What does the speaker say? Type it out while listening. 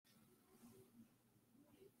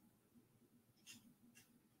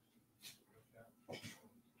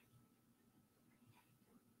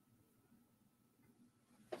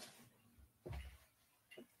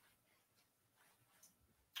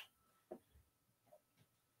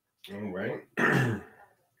All right.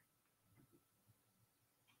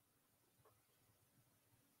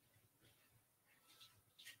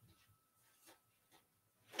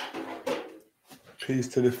 Peace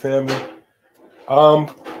to the family.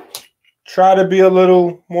 Try to be a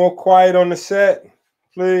little more quiet on the set,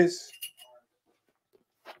 please.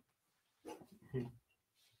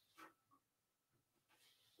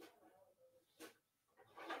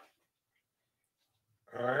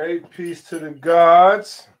 All right, peace to the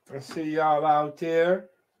gods. I see y'all out there.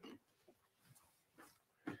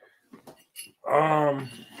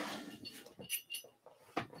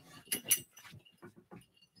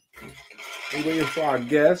 We waiting for our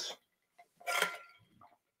guests.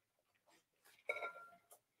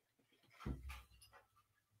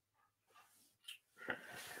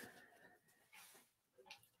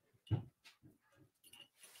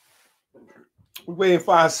 We're waiting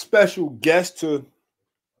for our special guest to.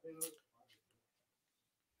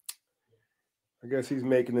 I guess he's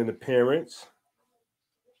making an appearance.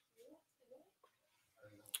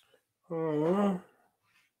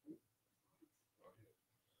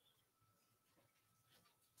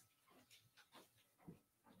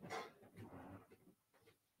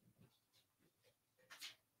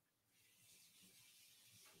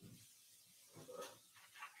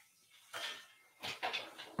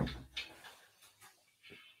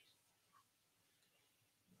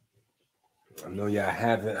 I know y'all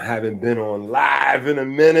haven't been on live in a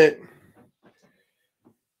minute.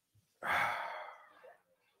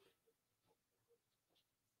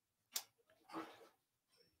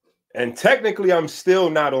 And technically, I'm still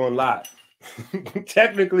not on live.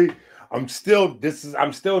 Technically, I'm still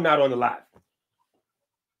not on the live.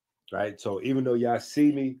 Right? So even though y'all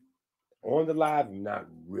see me on the live, I'm not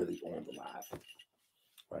really on the live.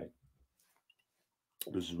 Right?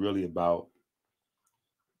 This is really about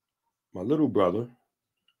my little brother.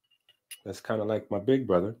 That's kind of like my big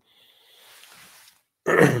brother.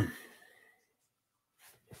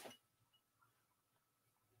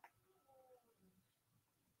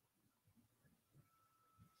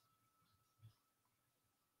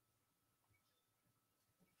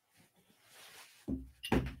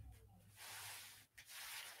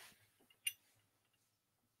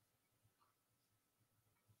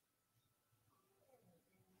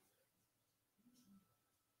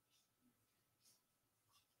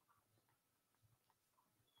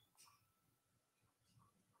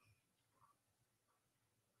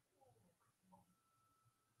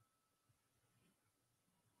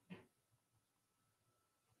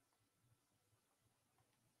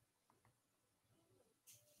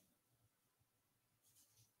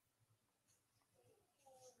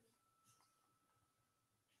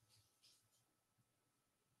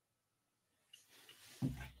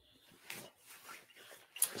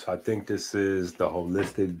 So I think this is the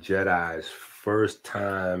Holistic Jedi's first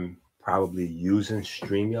time probably using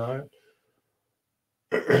StreamYard.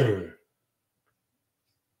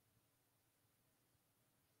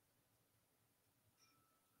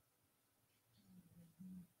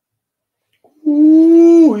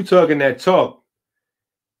 Ooh, he talking that talk.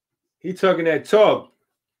 He talking that talk.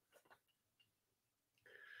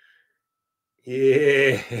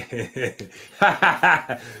 Yeah.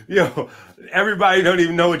 Yo, everybody don't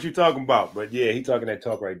even know what you're talking about. But yeah, he talking that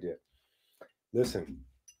talk right there. Listen,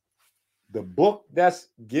 the book that's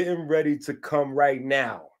getting ready to come right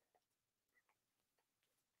now.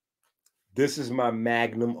 This is my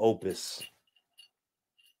magnum opus.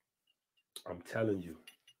 I'm telling you,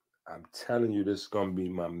 this is going to be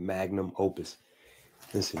my magnum opus.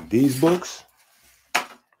 Listen, these books,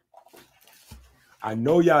 I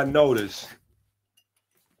know y'all noticed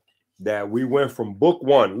that we went from book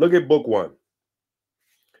one. Look at book one.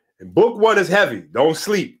 And book one is heavy. Don't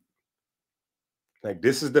sleep. Like,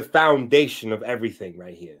 this is the foundation of everything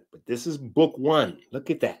right here. But this is book one. Look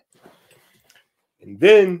at that. And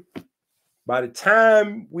then by the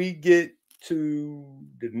time we get to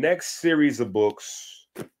the next series of books,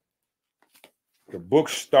 the book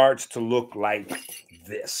starts to look like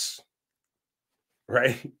this,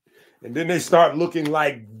 right? And then they start looking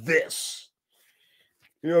like this.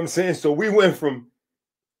 You know what I'm saying? So we went from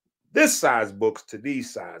this size books to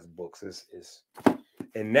these size books.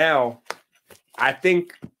 And now I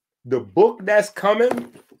think the book that's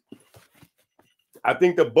coming,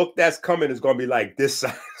 is going to be like this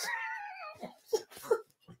size.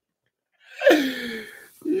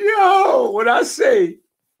 Yo, when I say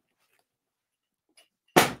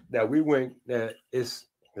that we went, that it's,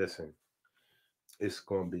 listen, it's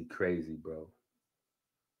going to be crazy, bro.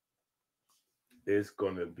 It's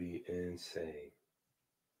going to be insane.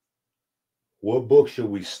 What book should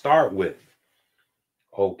we start with?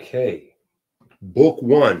 Okay. Book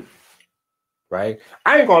 1. Right?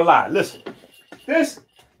 I ain't gonna lie. Listen, this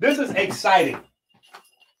is exciting.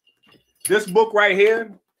 This book right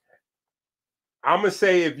here, I'm gonna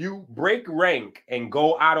say if you break rank and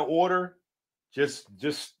go out of order, just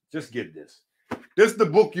get this. This is the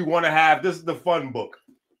book you want to have. This is the fun book.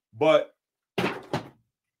 But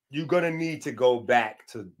you're gonna need to go back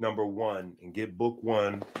to number 1 and get book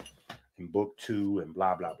 1 and book 2 and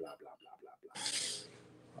blah blah blah blah blah blah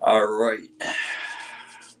blah. All right.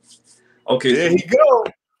 Okay. There you go.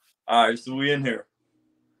 All right, so we in here.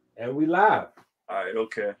 And we live. All right,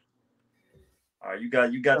 okay. All right, you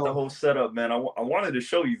got the whole setup, man. I wanted to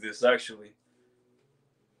show you this actually.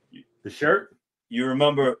 The shirt? You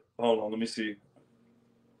remember? Hold on, let me see.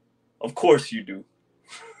 Of course you do.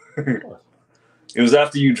 It was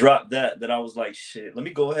after you dropped that I was like, shit, let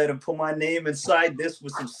me go ahead and put my name inside this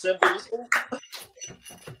with some symbols.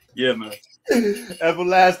 Yeah, man.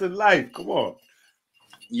 Everlasting life. Come on.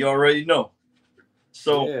 You already know.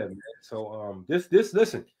 So yeah, man. So this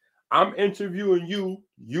listen, I'm interviewing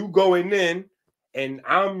you going in, and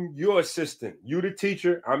I'm your assistant. You the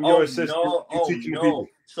teacher, I'm your assistant. No, teaching no. people.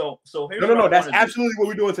 So here's no. That's absolutely what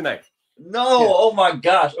we're doing tonight. No, yeah. Oh my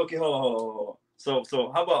gosh. Okay, hold on.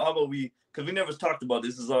 So how about we, because we never talked about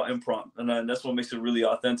this is all impromptu, and that's what makes it really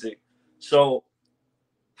authentic. So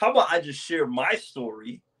how about I just share my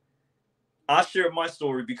story? I share my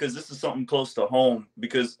story because this is something close to home.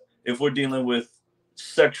 Because if we're dealing with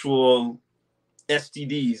sexual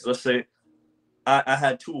STDs, let's say I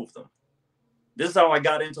had 2 of them. This is how I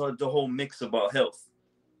got into the whole mix about health.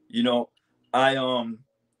 You know, and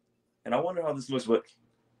I wonder how this looks, but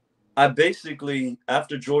I basically,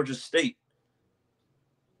 after Georgia State,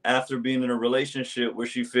 after being in a relationship where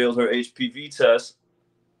she failed her HPV test,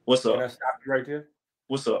 what's up? Can I stop you right there?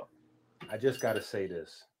 What's up? I just got to say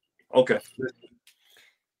this. Okay.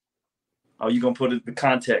 Oh, you going to put it in the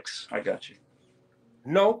context. I got you.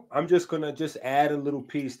 No, I'm just going to add a little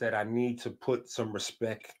piece that I need to put some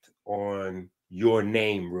respect on your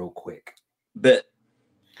name real quick. Bet.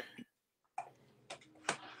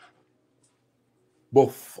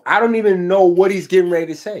 I don't even know what he's getting ready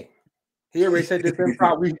to say. He already said this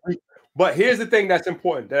improv. But here's the thing that's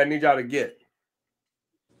important that I need y'all to get.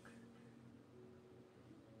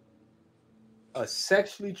 A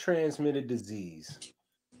sexually transmitted disease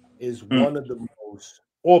is one of the most,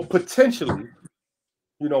 or potentially,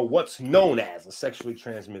 what's known as a sexually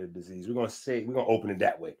transmitted disease. We're going to open it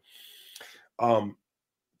that way.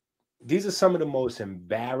 These are some of the most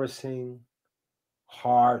embarrassing,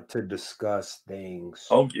 hard to discuss things.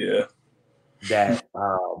 Oh yeah. That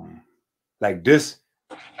like this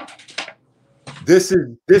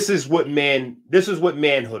is what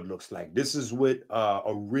manhood looks like. This is what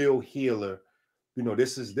a real healer,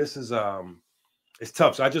 this is it's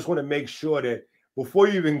tough. So I just want to make sure that before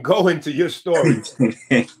you even go into your story,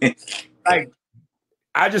 like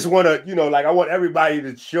I just want to, I want everybody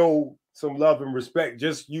to show some love and respect.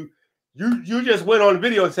 Just you just went on the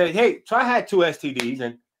video and said, hey, so I had 2 STDs,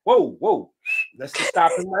 and whoa, let's just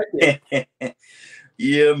stop him right there.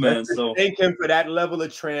 Yeah, man. So thank him for that level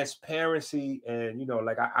of transparency, and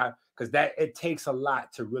because that it takes a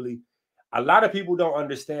lot to really. A lot of people don't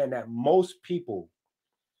understand that most people,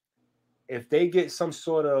 if they get some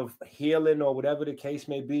sort of healing or whatever the case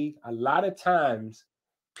may be, a lot of times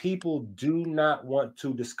people do not want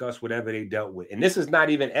to discuss whatever they dealt with, and this is not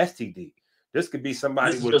even STD. This could be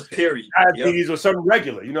somebody with just period STDs or something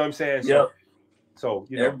regular. You know what I'm saying? So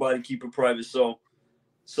everybody keep it private. So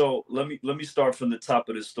let me start from the top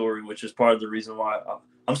of the story, which is part of the reason why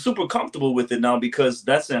I'm super comfortable with it now, because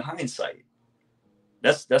that's in hindsight.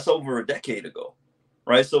 That's over a decade ago,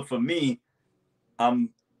 right? So for me, and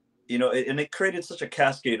it created such a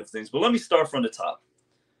cascade of things. But let me start from the top.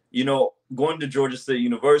 Going to Georgia State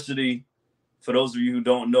University, for those of you who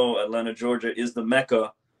don't know, Atlanta, Georgia is the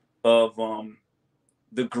mecca of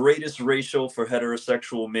the greatest ratio for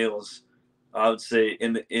heterosexual males, I would say,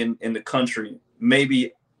 in the country.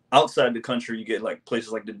 Maybe outside the country, you get like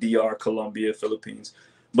places like the DR, Colombia, Philippines.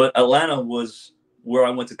 But Atlanta was where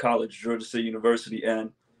I went to college, Georgia State University.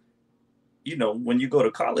 And, when you go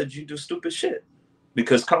to college, you do stupid shit,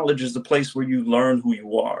 because college is the place where you learn who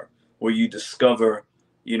you are, where you discover,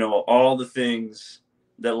 all the things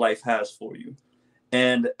that life has for you.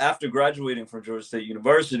 And after graduating from Georgia State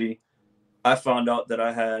University, I found out that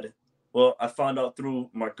I found out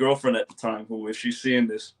through my girlfriend at the time, who, if she's seeing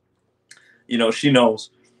this, she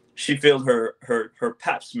knows, she failed her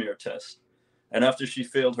pap smear test. And after she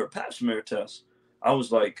failed her pap smear test, I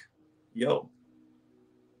was like, yo,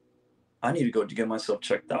 I need to go to get myself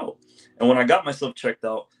checked out. And when I got myself checked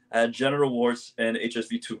out, I had genital warts and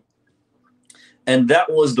HSV2. And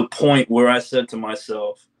that was the point where I said to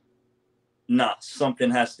myself, nah,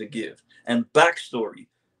 something has to give. And backstory,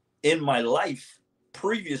 in my life,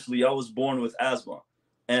 previously, I was born with asthma.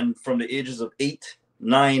 And from the ages of 8,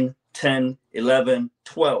 9, 10, 11,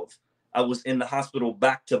 12, I was in the hospital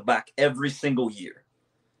back to back every single year.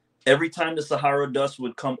 Every time the Sahara dust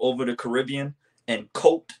would come over the Caribbean and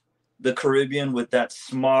coat the Caribbean with that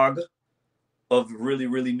smog of really,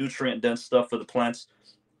 really nutrient dense stuff for the plants,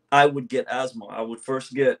 I would get asthma. I would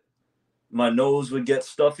first get, my nose would get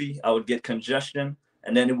stuffy, I would get congestion,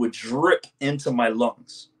 and then it would drip into my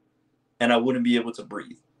lungs and I wouldn't be able to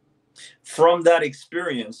breathe. From that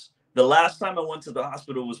experience, the last time I went to the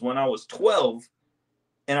hospital was when I was 12,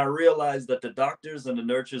 and I realized that the doctors and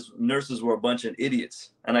the nurses were a bunch of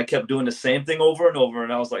idiots. And I kept doing the same thing over and over,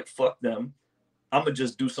 and I was like, fuck them. I'm going to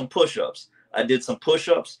just do some push-ups. I did some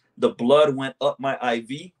push-ups. The blood went up my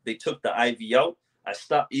IV. They took the IV out. I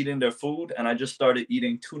stopped eating their food, and I just started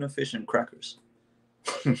eating tuna fish and crackers.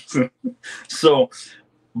 So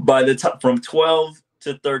by the time, from 12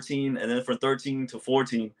 to 13, and then from 13 to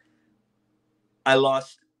 14, I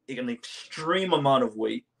lost an extreme amount of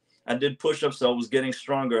weight. I did push-ups, so I was getting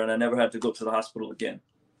stronger, and I never had to go to the hospital again,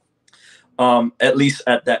 at least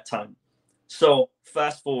at that time. So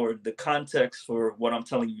fast forward, the context for what I'm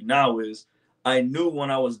telling you now is I knew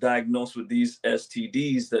when I was diagnosed with these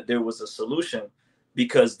STDs that there was a solution,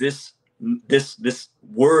 because this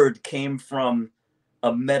word came from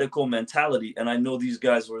a medical mentality, and I know these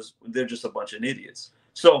guys they're just a bunch of idiots.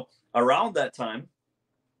 So around that time,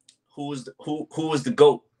 who was the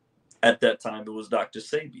GOAT at that time? It was Dr.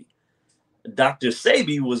 Sebi. Dr.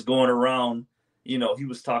 Sebi was going around, he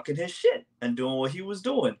was talking his shit and doing what he was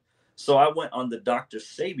doing. So I went on the Dr.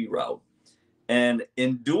 Sebi route. And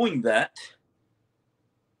in doing that,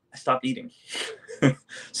 I stopped eating.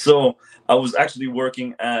 So I was actually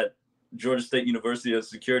working at Georgia State University as a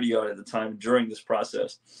security guard at the time during this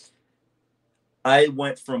process. I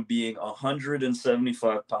went from being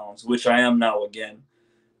 175 pounds, which I am now again,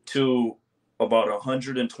 to about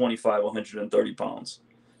 125, 130 pounds.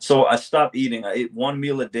 So I stopped eating. I ate one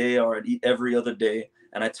meal a day, or I'd eat every other day.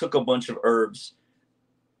 And I took a bunch of herbs.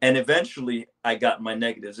 And eventually I got my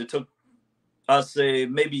negatives. It took, I'll say,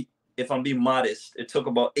 maybe, if I'm being modest, it took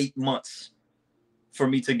about 8 months for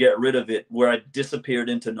me to get rid of it, where I disappeared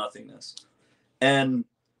into nothingness. And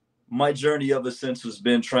my journey ever since has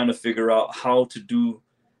been trying to figure out how to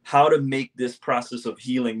make this process of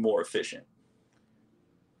healing more efficient.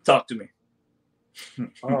 Talk to me.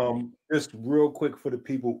 Just real quick for the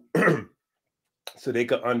people so they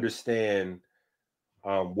can understand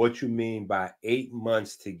what you mean by 8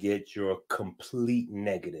 months to get your complete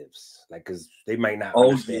negatives, like, because they might not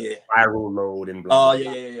understand viral load and blah, blah,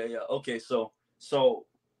 blah. Yeah. Okay, so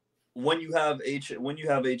when you have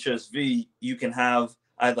HSV, you can have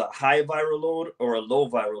either a high viral load or a low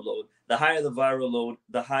viral load. The higher the viral load,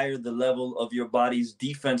 the higher the level of your body's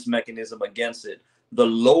defense mechanism against it. The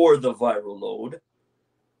lower the viral load,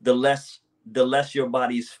 the less your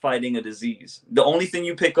body's fighting a disease. The only thing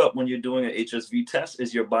you pick up when you're doing an HSV test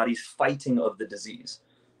is your body's fighting of the disease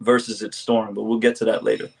versus its storm, but we'll get to that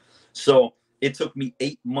later. So it took me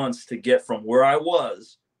 8 months to get from where I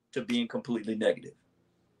was to being completely negative.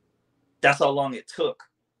 That's how long it took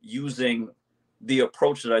using the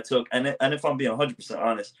approach that I took. And if I'm being 100%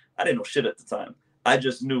 honest, I didn't know shit at the time. I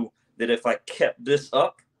just knew that if I kept this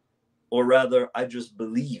up, or rather, I just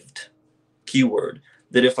believed, keyword,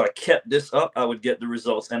 that if I kept this up, I would get the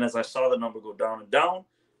results. And as I saw the number go down and down,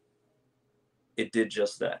 it did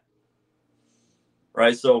just that.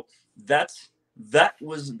 Right? So that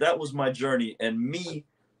was my journey, and me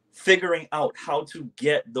figuring out how to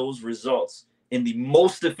get those results in the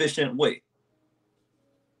most efficient way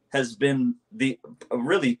has been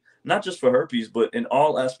really, not just for herpes, but in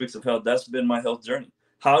all aspects of health. That's been my health journey.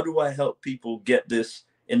 How do I help people get this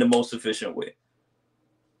in the most efficient way?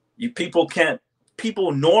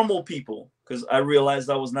 Normal people, because I realized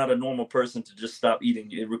I was not a normal person to just stop eating.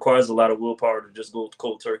 It requires a lot of willpower to just go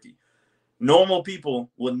cold turkey. Normal people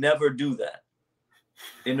will never do that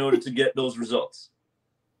in order to get those results.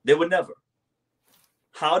 They would never.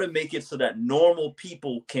 How to make it so that normal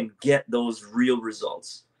people can get those real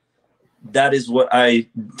results. That is what I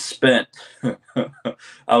spent,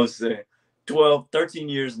 I would say, 12, 13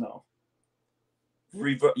 years now,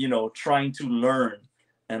 trying to learn.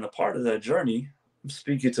 And a part of that journey, I'm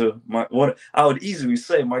speaking to what I would easily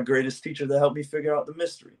say my greatest teacher that helped me figure out the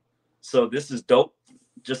mystery. So this is dope.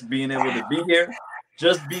 Just being able to be here,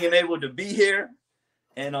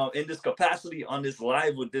 and in this capacity on this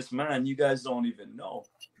live with this man, you guys don't even know,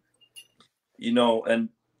 and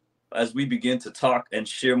as we begin to talk and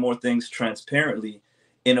share more things transparently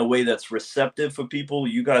in a way that's receptive for people,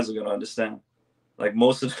 you guys are going to understand. Like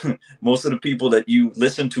most of the people that you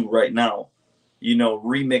listen to right now, you know,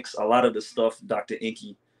 remix a lot of the stuff Dr.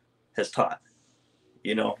 EnQi has taught,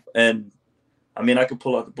 you know. And I mean, I could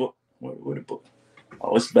pull out the book. Where the book?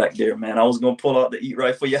 Oh, it's back there, man. I was gonna pull out the Eat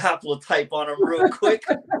Right for Your haplotype on them real quick.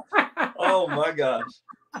 Oh my gosh.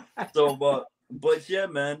 So, but yeah,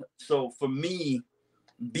 man. So for me,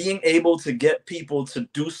 being able to get people to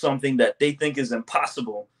do something that they think is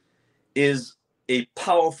impossible is a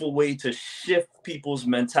powerful way to shift people's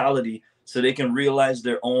mentality so they can realize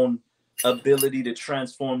their own ability to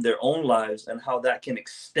transform their own lives and how that can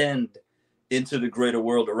extend into the greater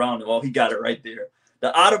world around them. Oh, he got it right there.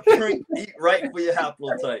 The out of print Eat Right for Your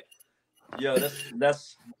haplotype. Yeah,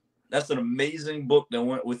 that's an amazing book that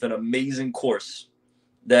went with an amazing course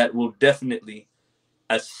that will definitely,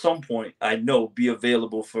 at some point, I know, be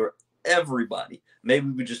available for everybody. Maybe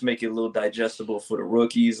we just make it a little digestible for the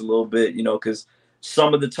rookies a little bit, you know, because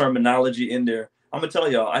some of the terminology in there, I'm gonna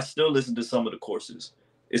tell y'all, I still listen to some of the courses.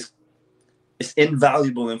 It's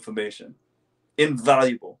invaluable information.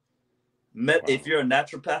 Invaluable. Wow. If you're a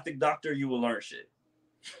naturopathic doctor, you will learn shit.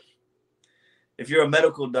 If you're a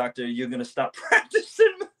medical doctor, you're gonna stop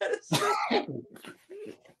practicing medicine.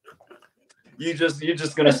 You're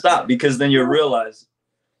just gonna stop, because then you'll realize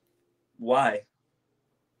why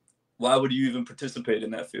would you even participate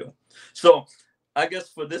in that field. So I guess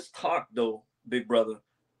for this talk though, big brother,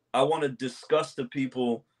 I want to discuss to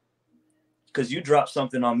people, because you dropped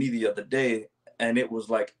something on me the other day and it was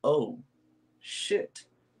like, oh shit,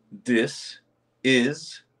 this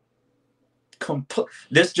is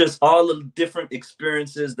this just all the different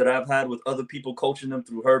experiences that I've had with other people coaching them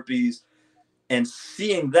through herpes, and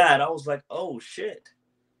seeing that, I was like, oh shit,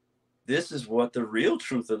 this is what the real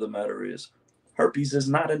truth of the matter is. Herpes is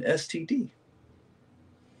not an STD.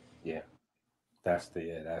 Yeah, that's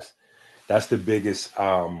the biggest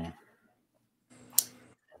I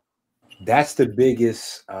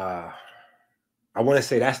want to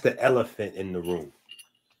say that's the elephant in the room.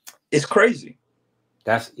 It's crazy.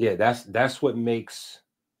 That's what makes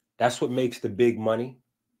the big money.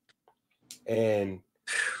 And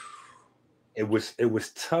it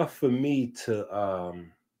was tough for me to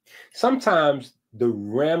sometimes the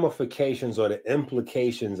ramifications or the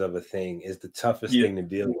implications of a thing is the toughest thing to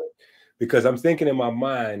deal with, because I'm thinking in my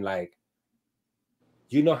mind, like,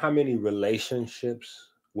 you know how many relationships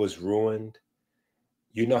was ruined?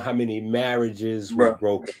 You know how many marriages were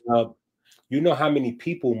broken up? You know how many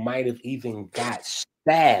people might have even got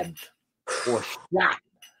stabbed or shot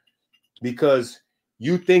because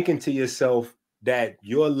you thinking to yourself that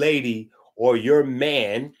your lady or your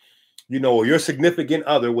man, you know, or your significant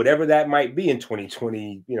other, whatever that might be in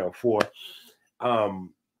 2020, you know,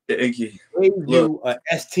 gave you a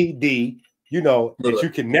STD, you know, that you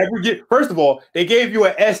can never get. First of all, they gave you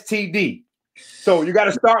an STD. So you got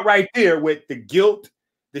to start right there with the guilt,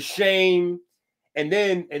 the shame, and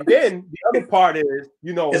then the other part is,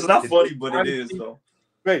 you know, it's not funny, but it is though.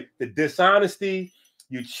 Right, the dishonesty,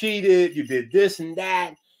 you cheated, you did this and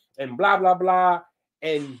that, and blah blah blah,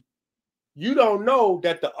 and you don't know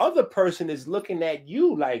that the other person is looking at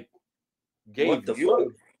you like, what the fuck?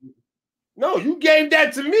 No, you gave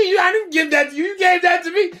that to me. I didn't give that to you. You gave that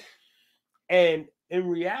to me. And in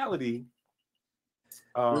reality,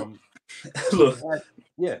 look,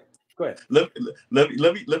 yeah, go ahead.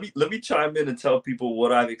 Let me chime in and tell people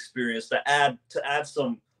what I've experienced to add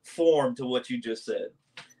some form to what you just said.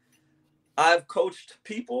 I've coached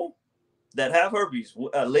people that have herpes,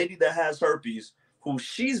 a lady that has herpes, who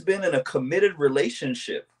she's been in a committed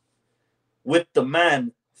relationship with the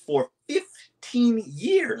man for 15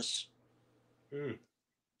 years.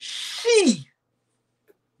 She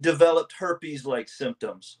developed herpes-like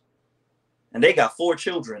symptoms, and they got 4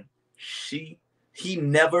 children. He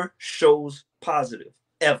never shows positive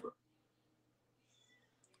ever,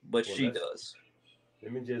 but she does.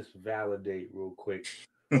 Let me just validate real quick,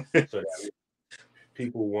 so that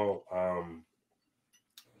people won't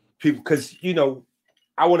because, you know,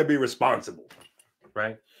 I want to be responsible,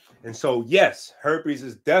 right? And so yes, herpes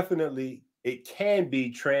is definitely, it can be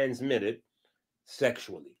transmitted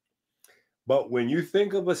sexually. But when you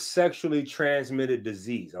think of a sexually transmitted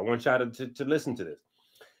disease, I want y'all to listen to this.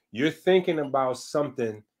 You're thinking about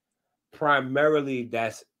something primarily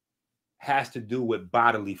that has to do with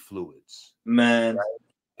bodily fluids, man. Right?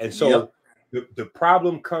 And so the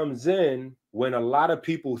problem comes in when a lot of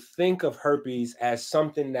people think of herpes as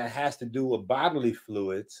something that has to do with bodily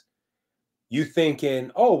fluids. You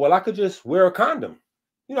thinking, oh, well, I could just wear a condom.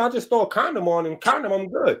 You know, I just throw a condom on and condom, I'm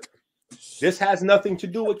good. This has nothing to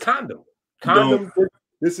do with condom. Condom.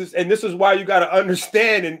 This is why you got to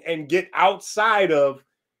understand and get outside of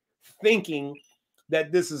thinking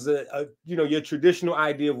that this is a your traditional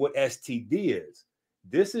idea of what STD is.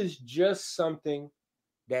 This is just something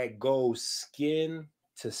that goes skin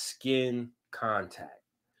to skin contact.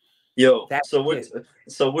 Yo, so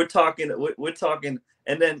we're talking,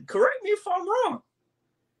 and then correct me if I'm wrong,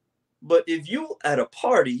 but if you at a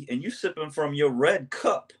party and you sipping from your red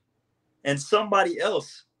cup, and somebody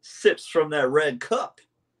else sips from that red cup,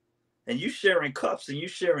 and you sharing cups and you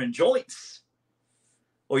sharing joints,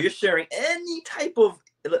 or you're sharing any type of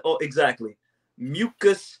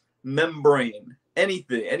mucous membrane,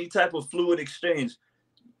 anything, any type of fluid exchange,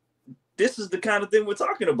 this is the kind of thing we're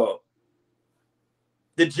talking about.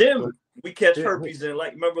 The gym, we catch herpes in,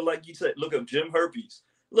 like, remember, like you said, look up gym herpes.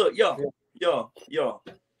 Look, y'all.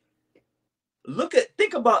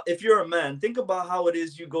 Think about, if you're a man, think about how it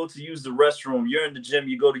is you go to use the restroom. You're in the gym,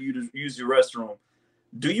 you go to use your restroom.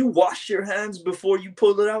 Do you wash your hands before you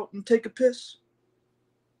pull it out and take a piss?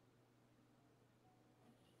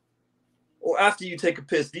 Or after you take a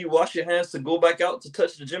piss, do you wash your hands to go back out to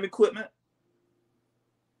touch the gym equipment?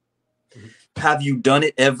 Have you done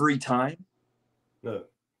it every time?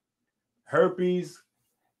 Look, herpes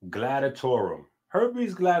gladatorum.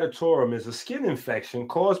 Herpes gladatorum is a skin infection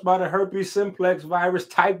caused by the herpes simplex virus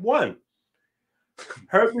type 1.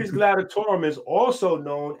 Herpes gladatorum is also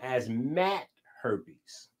known as mat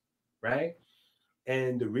herpes, right?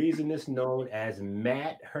 And the reason it's known as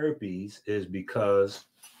mat herpes is because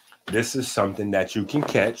this is something that you can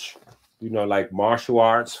catch, like martial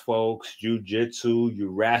arts folks, jiu-jitsu, you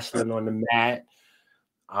wrestling on the mat,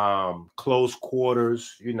 close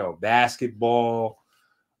quarters, basketball,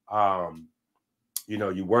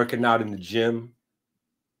 you're working out in the gym,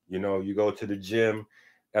 you go to the gym.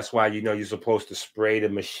 That's why, you're supposed to spray the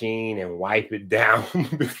machine and wipe it down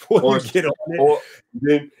before you get on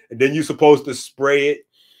it. Then you're supposed to spray it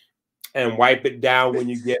and wipe it down when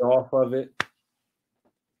you get off of it.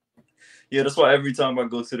 Yeah, that's why every time I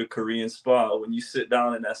go to the Korean spa, when you sit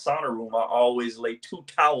down in that sauna room, I always lay 2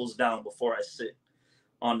 towels down before I sit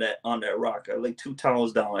on that rock. I lay 2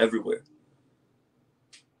 towels down everywhere.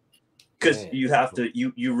 Because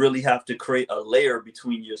you really have to create a layer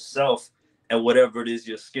between yourself and whatever it is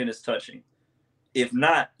your skin is touching. If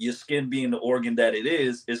not, your skin being the organ that it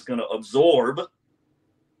is going to absorb.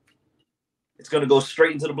 It's going to go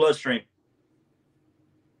straight into the bloodstream.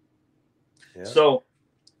 Yeah.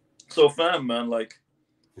 So fam, man, like,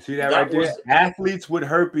 you see that right there? Athletes with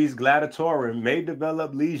herpes gladatorum may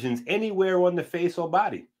develop lesions anywhere on the face or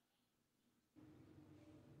body.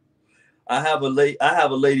 I have a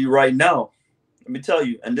lady right now. Let me tell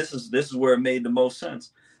you, and this is where it made the most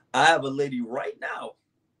sense. I have a lady right now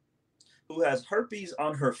who has herpes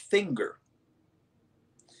on her finger.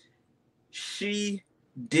 She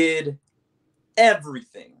did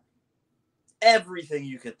everything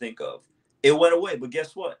you can think of. It went away, but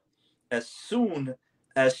guess what? As soon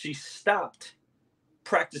as she stopped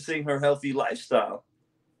practicing her healthy lifestyle,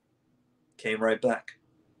 came right back.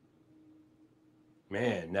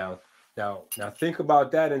 Man, now think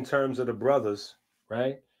about that in terms of the brothers,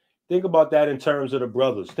 right? Think about that in terms of the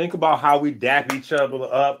brothers. Think about how we dap each other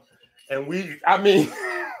up, and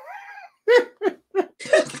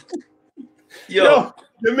yo,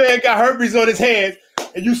 the man got herpes on his hands,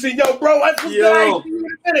 and you see, bro, what's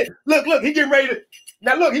nice? Look, he getting ready to.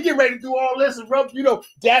 Now look, he getting ready to do all this and rub,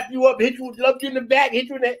 dap you up, hit you, love you in the back, hit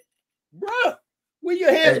you in that. Bruh, where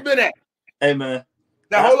your hands been at? Hey, man.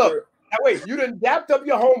 Now hold up. Now wait, you done dapped up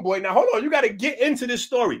your homeboy. Now hold on, you got to get into this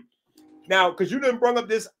story. Now, because you done brought up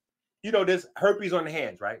this, this herpes on the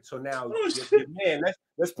hands, right? So now, your man,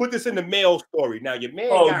 let's put this in the male story. Now, your man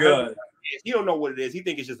got herpes on his hands. He don't know what it is. He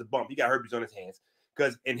think it's just a bump. He got herpes on his hands.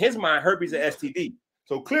 Because in his mind, herpes is STD.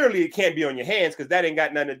 So clearly it can't be on your hands because that ain't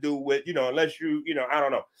got nothing to do with, unless you, I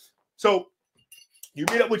don't know. So you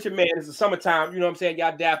meet up with your man. It's the summertime. You know what I'm saying?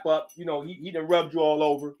 Y'all dap up. He done rubbed you all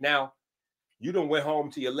over. Now, you done went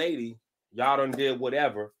home to your lady. Y'all done did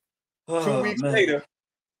whatever. 2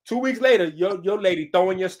 weeks later, your lady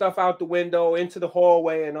throwing your stuff out the window into the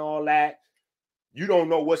hallway and all that. You don't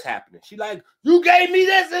know what's happening. She like, you gave me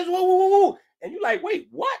this, woo. And you like, wait,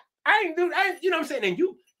 what? I ain't, you know what I'm saying? And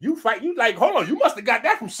you fight, you like, hold on, you must have got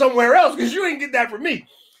that from somewhere else because you ain't get that from me.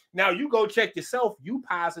 Now you go check yourself, you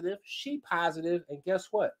positive, she positive, and guess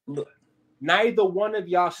what? Look, neither one of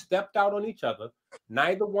y'all stepped out on each other.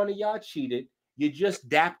 Neither one of y'all cheated. You just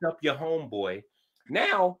dapped up your homeboy.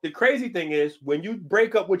 Now, the crazy thing is, when you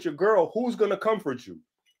break up with your girl, who's going to comfort you?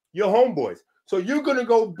 Your homeboys. So you're going to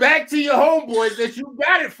go back to your homeboys that you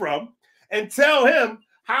got it from and tell him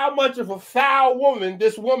how much of a foul woman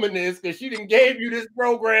this woman is because she didn't gave you this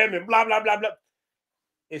program and blah, blah, blah, blah.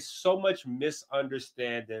 It's so much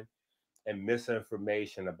misunderstanding and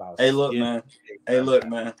misinformation about Hey, look, skin. man. Hey, look,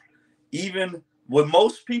 man. Even with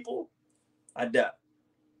most people, I doubt.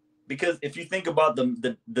 Because if you think about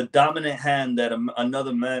the dominant hand that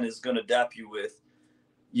another man is gonna dap you with,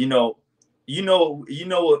 you know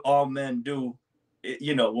what all men do,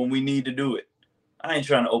 when we need to do it. I ain't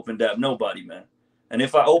trying to open dap nobody, man. And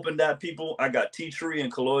if I open dap people, I got tea tree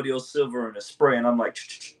and colloidal silver and a spray, and I'm like,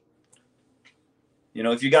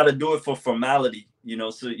 if you got to do it for formality,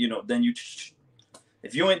 then you,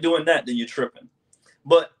 if you ain't doing that, then you're tripping.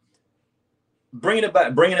 But bringing it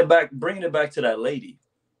back to that lady.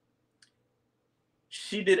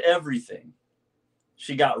 She did everything.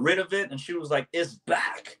 She got rid of it, and she was like, it's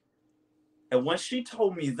back. And when she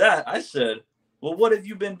told me that, I said, well, what have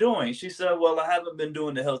you been doing? She said, well, I haven't been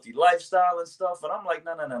doing the healthy lifestyle and stuff. And I'm like,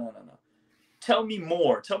 no. Tell me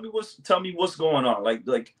more. Tell me what's going on.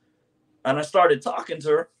 Like, and I started talking to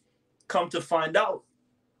her. Come to find out,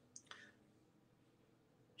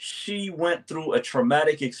 she went through a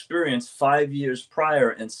traumatic experience 5 years prior.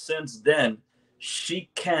 And since then, she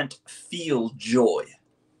can't feel joy.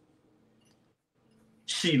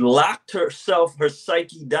 She locked her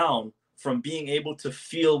psyche down from being able to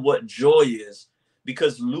feel what joy is,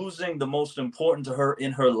 because losing the most important to her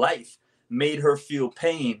in her life made her feel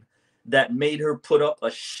pain that made her put up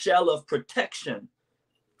a shell of protection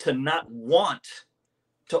to not want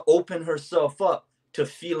to open herself up to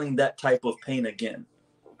feeling that type of pain again.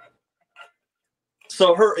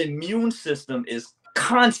 So her immune system is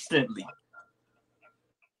constantly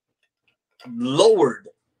lowered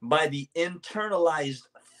by the internalized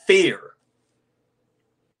fear.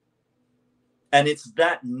 And it's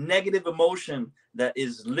that negative emotion that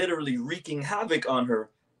is literally wreaking havoc on her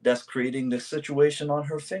that's creating the situation on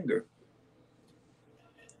her finger.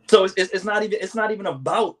 So it's not even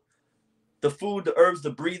about the food, the herbs, the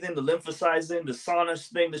breathing, the lymphocyzing, the sauna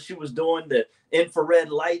thing that she was doing, the infrared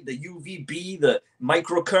light, the UVB, the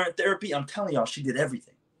microcurrent therapy. I'm telling y'all, she did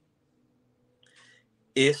everything.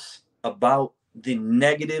 It's about the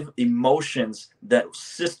negative emotions that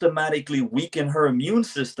systematically weaken her immune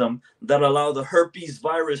system that allow the herpes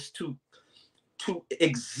virus to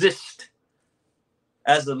exist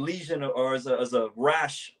as a lesion or as a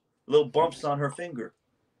rash, little bumps on her finger.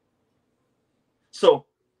 So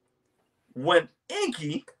when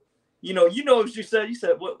EnQi, what you said,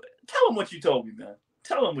 well, tell him what you told me, man.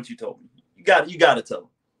 Tell him what you told me. You got to tell him.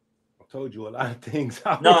 I told you a lot of things.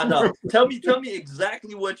 No. Tell me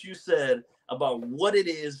exactly what you said about what it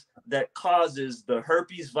is that causes the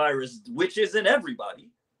herpes virus, which is in everybody,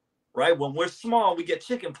 right? When we're small, we get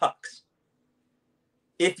chicken pox.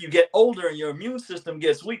 If you get older and your immune system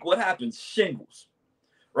gets weak, what happens? Shingles,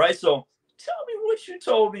 right? So tell me what you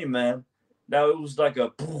told me, man. Now it was like a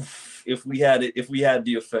poof if we had the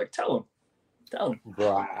effect. Tell him.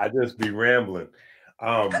 Bro, I just be rambling.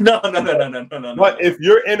 No. But if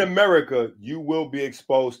you're in America, you will be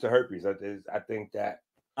exposed to herpes. I think that.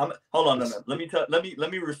 Hold on, no. Let me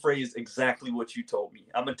rephrase exactly what you told me.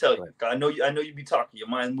 I'm gonna tell you. I know you be talking. Your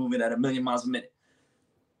mind's moving at 1,000,000 miles a minute.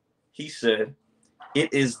 He said,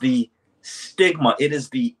 it is the stigma. It is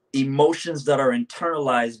the emotions that are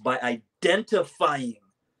internalized by identifying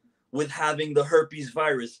with having the herpes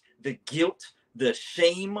virus, the guilt, the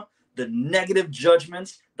shame, the negative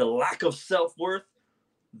judgments, the lack of self-worth.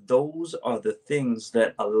 Those are the things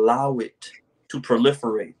that allow it to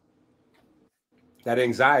proliferate. That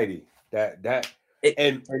anxiety,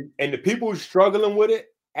 and the people struggling with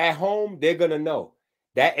it at home, they're gonna know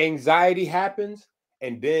that anxiety happens,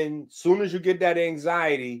 and then soon as you get that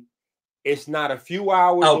anxiety, it's not a few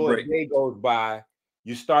hours or a day goes by.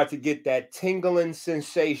 You start to get that tingling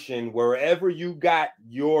sensation wherever you got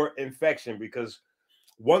your infection, because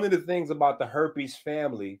one of the things about the herpes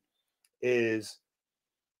family is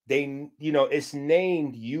it's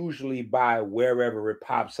named usually by wherever it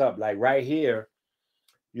pops up. Like right here,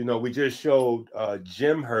 we just showed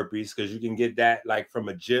gym herpes, because you can get that like from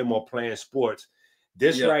a gym or playing sports.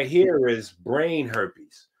 This right here is brain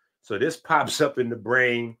herpes. So this pops up in the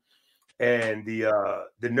brain and the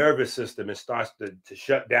nervous system, and starts to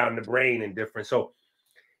shut down the brain and different. So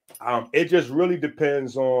it just really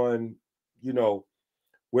depends on,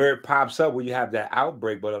 where it pops up when you have that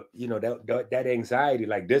outbreak. But that anxiety,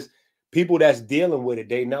 like this, people that's dealing with it,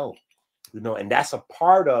 they know, and that's a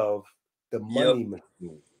part of the money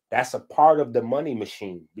machine. That's a part of the money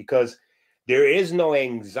machine, because there is no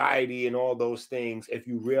anxiety and all those things if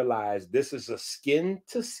you realize this is a skin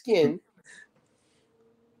to skin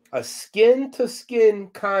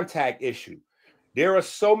contact issue. There are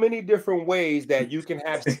so many different ways that you can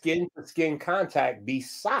have skin-to-skin contact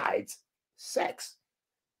besides sex.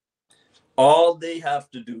 All they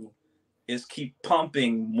have to do is keep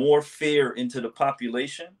pumping more fear into the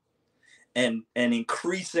population and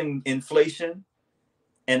increasing inflation.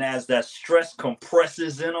 And as that stress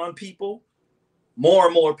compresses in on people, more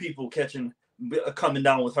and more people coming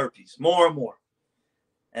down with herpes, more and more.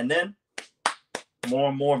 And then more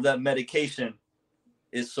and more of that medication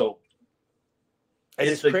is sold. And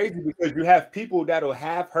it's crazy because you have people that'll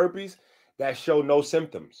have herpes that show no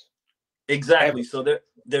symptoms. Exactly. So they're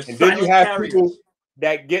and then you have carriers. People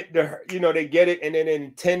that get they get it, and then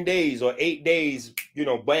in 10 days or 8 days,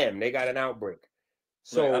 bam, they got an outbreak.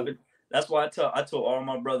 So that's why I told all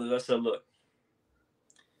my brothers, I said, look,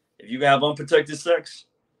 if you have unprotected sex,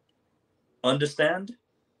 understand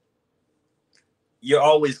you're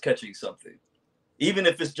always catching something. Even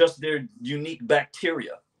if it's just their unique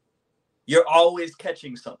bacteria, you're always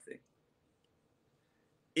catching something.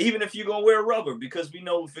 Even if you're going to wear rubber, because we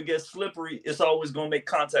know if it gets slippery, it's always going to make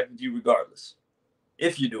contact with you regardless,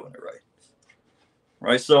 if you're doing it right.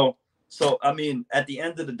 Right? So I mean, at the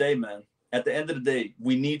end of the day, man,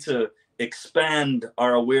 we need to expand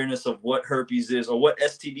our awareness of what herpes is or what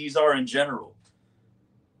STDs are in general.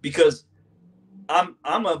 Because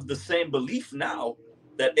I'm of the same belief now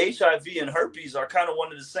that HIV and herpes are kind of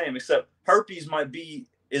one of the same, except herpes might be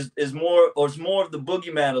is more of the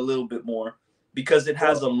boogeyman a little bit more because it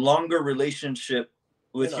has a longer relationship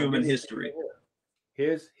with human history.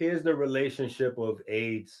 Here's the relationship of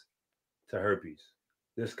AIDS to herpes.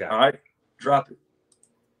 This guy. All right, drop it.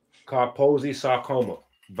 Kaposi sarcoma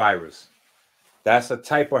virus. That's a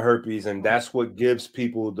type of herpes, and that's what gives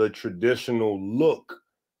people the traditional look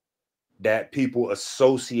that people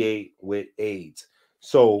associate with AIDS.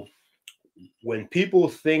 So when people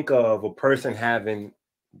think of a person having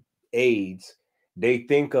AIDS, they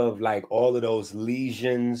think of like all of those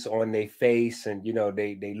lesions on their face, and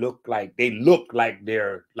they look like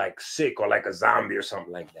they're like sick or like a zombie or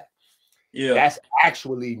something like that. Yeah, that's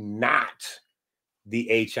actually not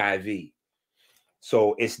the HIV.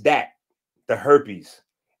 So it's the herpes.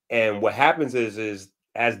 And what happens is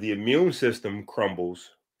as the immune system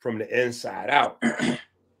crumbles from the inside out,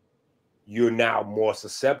 you're now more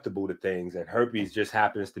susceptible to things. And herpes just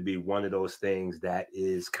happens to be one of those things that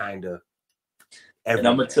is kind of everywhere. And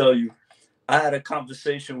I'm going to tell you, I had a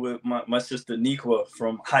conversation with my sister EnQi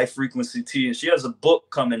from High Frequency Tea, and she has a book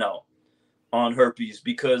coming out on herpes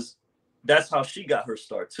because that's how she got her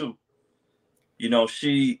start too.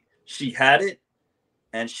 She had it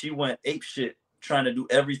and she went apeshit trying to do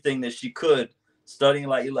everything that she could, studying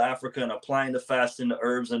like Africa and applying the fast and the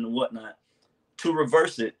herbs and whatnot to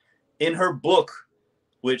reverse it. In her book,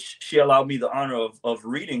 which she allowed me the honor of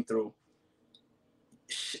reading through,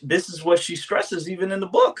 this is what she stresses even in the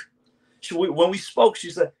book. When we spoke, she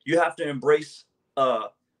said, you have to embrace a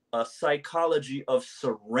psychology of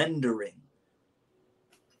surrendering.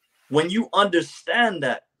 When you understand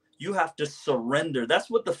that, you have to surrender. That's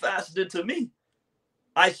what the fast did to me.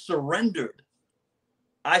 I surrendered.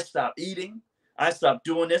 I stopped eating. I stopped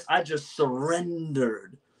doing this. I just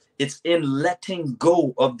surrendered. It's in letting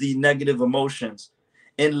go of the negative emotions,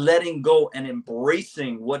 in letting go and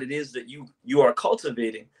embracing what it is that you are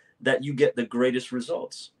cultivating, that you get the greatest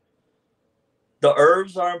results. The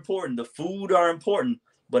herbs are important. The food are important,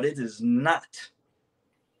 but it is not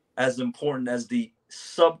as important as the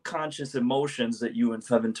subconscious emotions that you have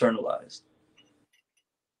internalized.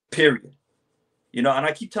 Period. And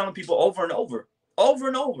I keep telling people over and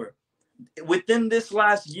over, within this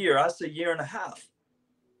last year, I say year and a half,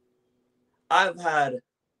 I've had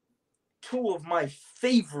two of my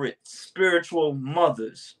favorite spiritual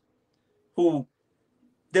mothers who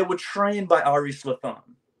they were trained by Ari Slathan.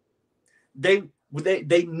 They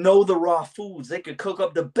know the raw foods. They could cook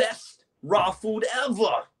up the best raw food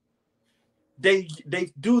ever. They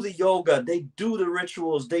do the yoga. They do the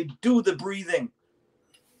rituals. They do the breathing.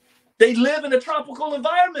 They live in a tropical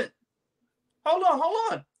environment. Hold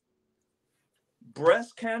on.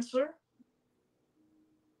 Breast cancer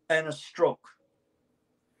and a stroke.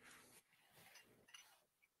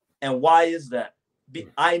 And why is that?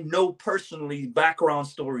 I know personally background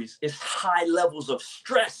stories. It's high levels of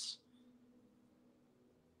stress.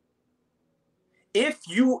 If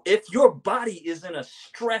your body is in a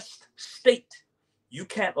stressed state, you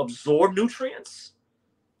can't absorb nutrients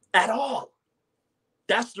at all.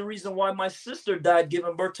 That's the reason why my sister died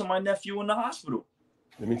giving birth to my nephew in the hospital.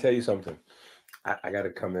 Let me tell you something. I got to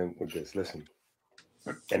come in with this. Listen,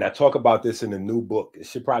 and I talk about this in the new book. It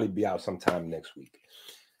should probably be out sometime next week.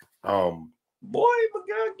 Boy, I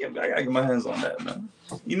gotta get my hands on that, man.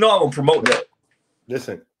 I'm gonna promote that.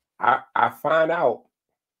 Listen, I find out,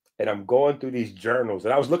 and I'm going through these journals,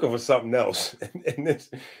 and I was looking for something else, and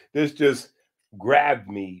this just grabbed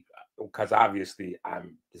me because obviously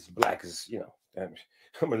I'm as black as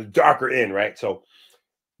I'm on the darker end, right? So,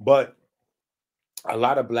 but a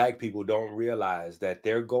lot of black people don't realize that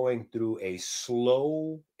they're going through a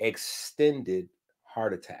slow, extended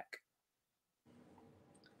heart attack.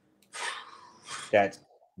 That's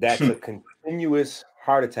a continuous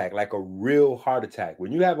heart attack, like a real heart attack.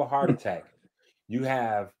 When you have a heart attack, you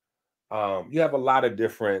have a lot of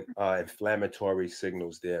different inflammatory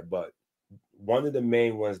signals there, but one of the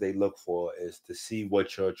main ones they look for is to see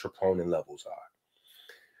what your troponin levels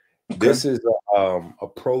are. Okay. This is a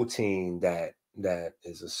protein that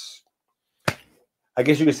is I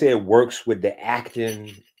guess you could say it works with the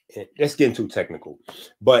actin. Let's get too technical,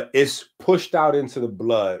 but it's pushed out into the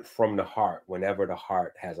blood from the heart whenever the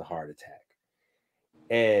heart has a heart attack.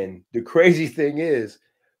 And the crazy thing is,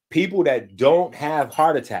 people that don't have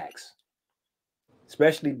heart attacks,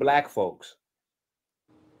 especially black folks,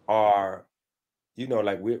 are,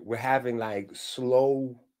 like we're having like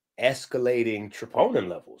slow escalating troponin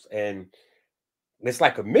levels, and it's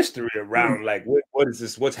like a mystery around like what is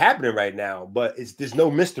this? What's happening right now? But there's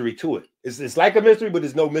no mystery to it. It's like a mystery, but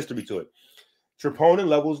there's no mystery to it. Troponin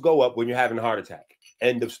levels go up when you're having a heart attack.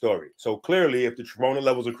 End of story. So clearly, if the troponin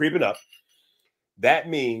levels are creeping up, that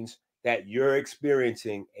means that you're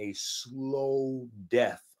experiencing a slow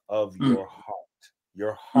death of your heart.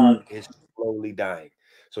 Your heart is slowly dying.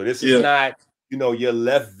 So this is not, your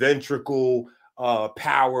left ventricle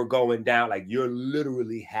power going down. Like, you're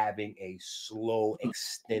literally having a slow,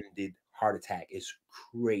 extended heart attack. It's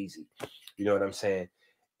crazy. You know what I'm saying?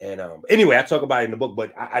 And anyway, I talk about it in the book,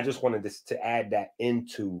 but I just wanted to add that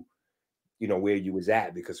into, where you was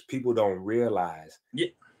at, because people don't realize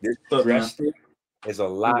this stress thing is a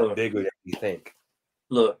lot bigger than you think.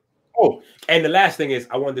 Look. Oh, and the last thing is,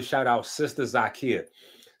 I wanted to shout out Sister Zakia.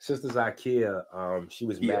 Sister Zakia, she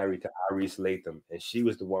was married to Iris Latham, and she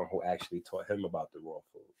was the one who actually taught him about the raw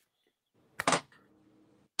food.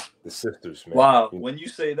 The sisters, man. Wow. When you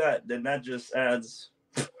say that, then that just adds.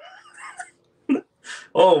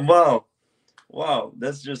 Oh, wow. Wow.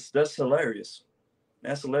 That's hilarious.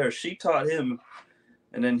 That's hilarious. She taught him,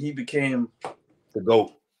 and then he became the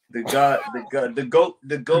GOAT. The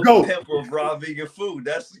GOAT pimp of raw vegan food.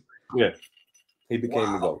 That's he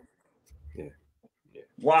became the GOAT. Yeah.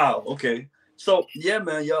 Wow. Okay. So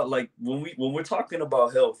man, y'all, like when we're talking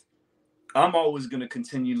about health, I'm always gonna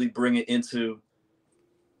continually bring it into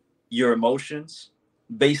your emotions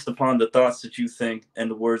based upon the thoughts that you think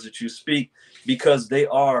and the words that you speak, because they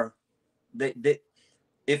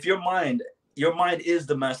if your mind is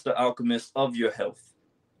the master alchemist of your health.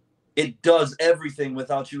 It does everything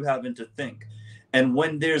without you having to think. And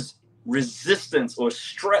when there's resistance or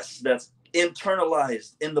stress that's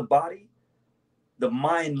internalized in the body, the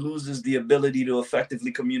mind loses the ability to effectively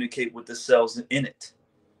communicate with the cells in it.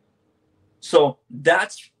 So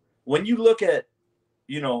that's when you look at,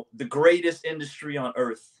 the greatest industry on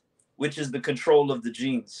earth, which is the control of the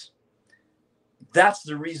genes. That's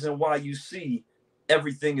the reason why you see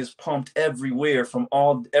everything is pumped everywhere from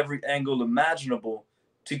every angle imaginable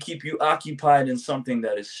to keep you occupied in something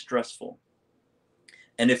that is stressful.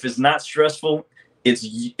 And if it's not stressful,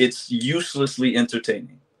 it's uselessly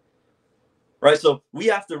entertaining. Right? So we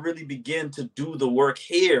have to really begin to do the work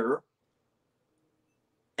here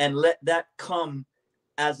and let that come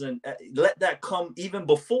even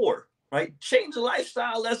before, right? Change the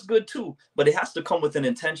lifestyle, that's good too. But it has to come with an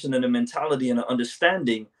intention and a mentality and an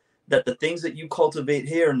understanding that the things that you cultivate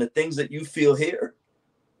here and the things that you feel here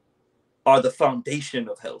are the foundation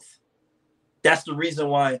of health. That's the reason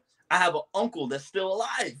why I have an uncle that's still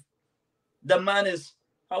alive. The man is,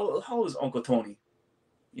 how old is Uncle Tony?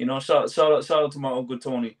 Shout out to my Uncle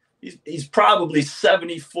Tony. He's probably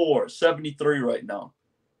 74, 73 right now.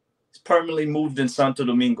 He's permanently moved in Santo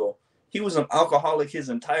Domingo. He was an alcoholic his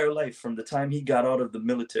entire life from the time he got out of the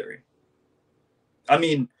military. I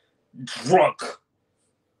mean, drunk.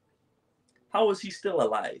 How is he still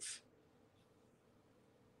alive?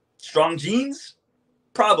 Strong genes?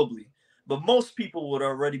 Probably. But most people would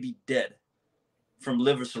already be dead from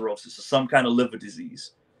liver cirrhosis or some kind of liver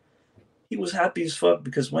disease. He was happy as fuck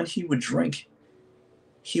because when he would drink,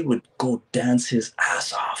 he would go dance his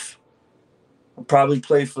ass off. Probably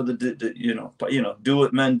play for the do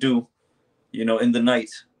what men do, in the night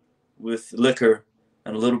with liquor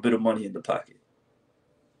and a little bit of money in the pocket.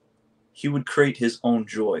 He would create his own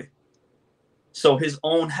joy. So his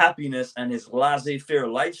own happiness and his laissez-faire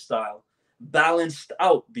lifestyle balanced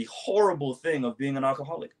out the horrible thing of being an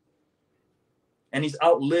alcoholic. And he's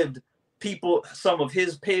outlived people, some of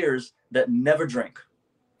his peers that never drank.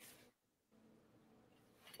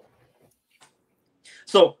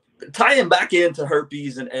 So tying back into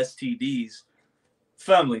herpes and STDs,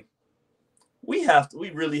 family, we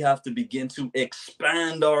really have to begin to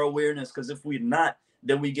expand our awareness, because if we're not,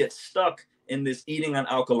 then we get stuck in this eating an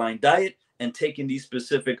alkaline diet and taking these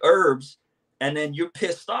specific herbs, and then you're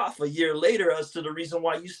pissed off a year later as to the reason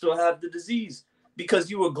why you still have the disease,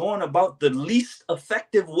 because you were going about the least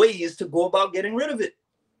effective ways to go about getting rid of it.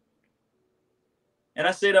 And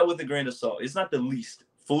I say that with a grain of salt. It's not the least.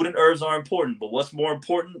 Food and herbs are important, but what's more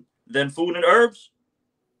important than food and herbs?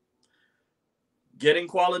 Getting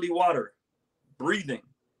quality water, breathing,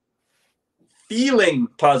 feeling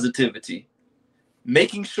positivity,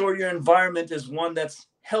 making sure your environment is one that's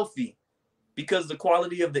healthy, because the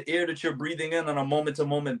quality of the air that you're breathing in on a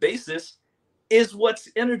moment-to-moment basis is what's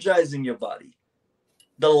energizing your body.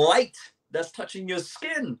 The light that's touching your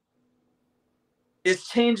skin is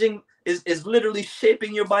changing, is literally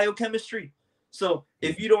shaping your biochemistry. So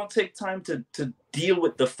if you don't take time to deal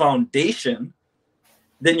with the foundation,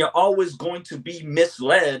 then you're always going to be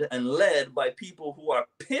misled and led by people who are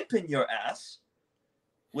pimping your ass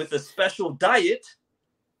with a special diet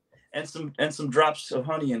and some drops of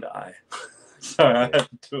honey in the eye. Sorry, I had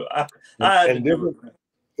to do it.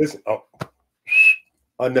 Listen,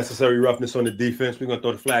 unnecessary roughness on the defense. We're gonna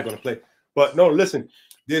throw the flag on the play. But no, listen,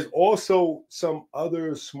 there's also some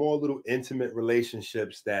other small little intimate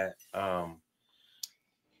relationships that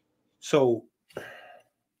so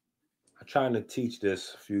I'm trying to teach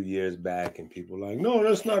this a few years back, and people are like, no,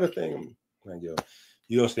 that's not a thing. I'm like, yo,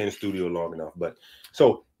 you don't stay in the studio long enough. But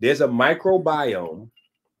so there's a microbiome,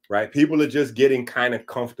 right? People are just getting kind of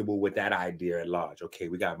comfortable with that idea at large. Okay,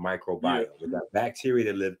 we got microbiome. Yeah. We got bacteria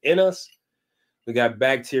that live in us. We got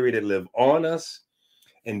bacteria that live on us.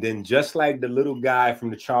 And then just like the little guy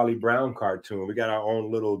from the Charlie Brown cartoon, we got our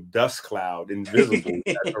own little dust cloud, invisible,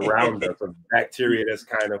 that's around us, of bacteria that's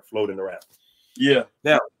kind of floating around. Yeah.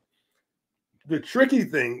 Now, the tricky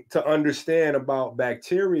thing to understand about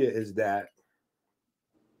bacteria is that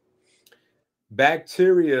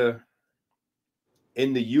bacteria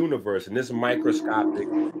in the universe, in this microscopic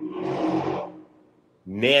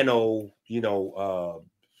nano,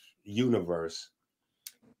 universe,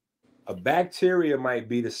 a bacteria might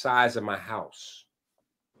be the size of my house.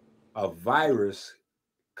 A virus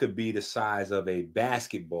could be the size of a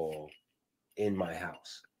basketball in my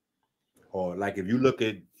house. Or like if you look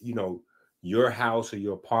at, your house or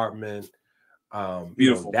your apartment,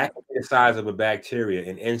 beautiful. That could be the size of a bacteria,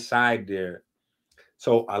 and inside there.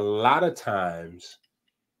 So a lot of times,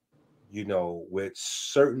 with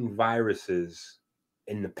certain viruses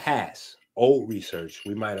in the past, old research,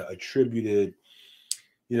 we might have attributed,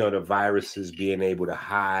 the viruses being able to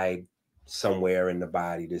hide somewhere in the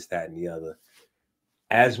body, this, that, and the other.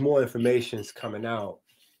 As more information is coming out,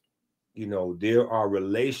 there are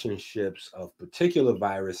relationships of particular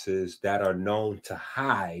viruses that are known to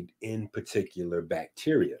hide in particular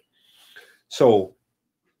bacteria. So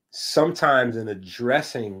sometimes in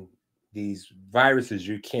addressing these viruses,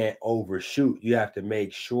 you can't overshoot. You have to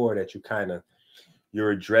make sure that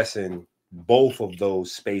you're addressing both of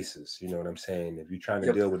those spaces. You know what I'm saying? If you're trying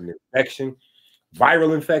to deal with an infection,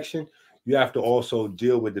 viral infection, you have to also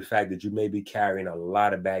deal with the fact that you may be carrying a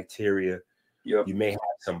lot of bacteria. Yep. You may have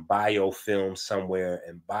some biofilm somewhere,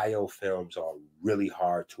 and biofilms are really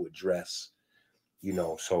hard to address,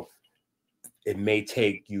 so it may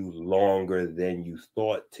take you longer than you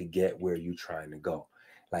thought to get where you're trying to go.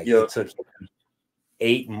 Like it took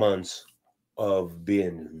 8 months of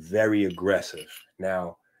being very aggressive.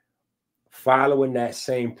 Now, following that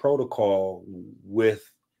same protocol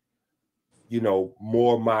with,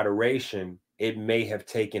 more moderation, it may have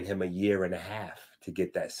taken him 1.5 years to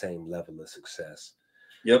get that same level of success.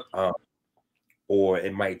 Yep. Or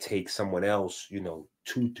it might take someone else,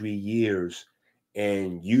 2-3 years,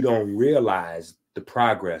 and you don't realize the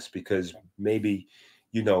progress because maybe,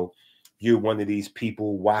 you're one of these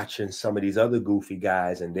people watching some of these other goofy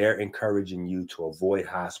guys, and they're encouraging you to avoid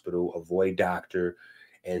hospital, avoid doctor.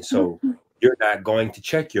 And so you're not going to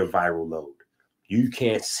check your viral load. You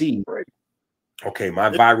can't see, okay,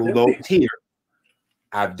 my viral load is here.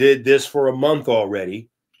 I did this for a month already.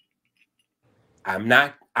 I'm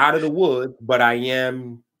not out of the woods, but I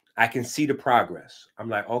can see the progress. I'm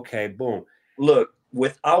like, okay, boom. Look,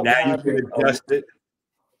 without having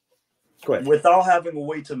a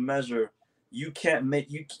way to measure, you can't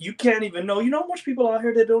even know. You know how much people out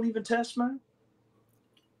here that don't even test, man?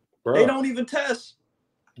 Bro. They don't even test.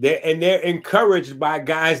 They're encouraged by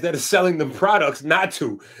guys that are selling them products not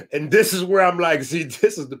to. And this is where I'm like, see,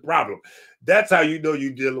 this is the problem. That's how you know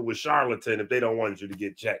you're dealing with charlatan if they don't want you to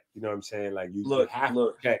get checked. You know what I'm saying? Like you have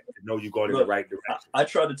to check to know you're going in the right direction. I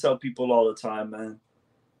try to tell people all the time, man.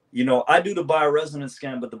 You know, I do the bioresonance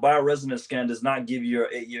scan, but the bioresonance scan does not give you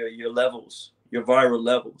your levels, your viral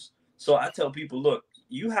levels. So I tell people, look,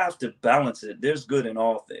 you have to balance it. There's good in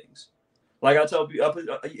all things. Like I tell people,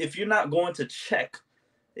 if you're not going to check,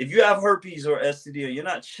 if you have herpes or STD, or you're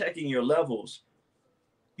not checking your levels,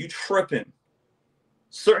 you tripping.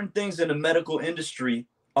 Certain things in the medical industry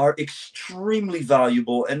are extremely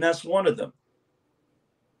valuable, and that's one of them.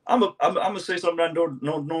 I'm gonna say something I don't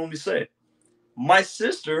normally say. My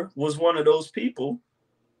sister was one of those people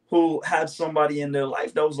who had somebody in their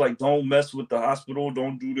life that was like, don't mess with the hospital,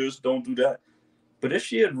 don't do this, don't do that. But if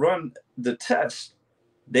she had run the test,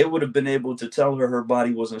 they would have been able to tell her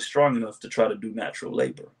body wasn't strong enough to try to do natural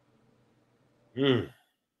labor.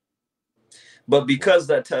 But because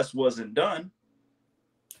that test wasn't done,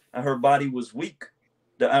 and her body was weak,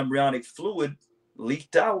 the embryonic fluid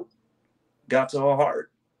leaked out, got to her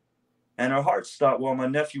heart, and her heart stopped while my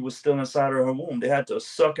nephew was still inside of her womb. They had to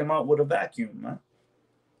suck him out with a vacuum, man.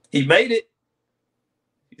 He made it.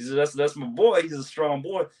 He said, that's my boy. He's a strong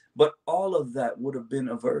boy. But all of that would have been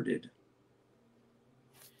averted.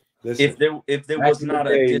 Listen, if there was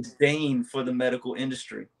not a disdain for the medical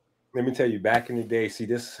industry. Let me tell you, back in the day, see,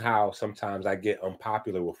 this is how sometimes I get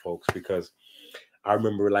unpopular with folks, because I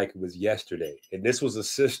remember like it was yesterday. And this was a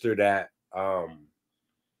sister that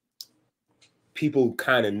people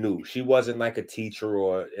kind of knew. She wasn't like a teacher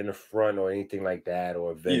or in the front or anything like that,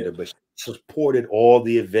 or a vendor, but she supported all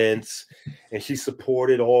the events and she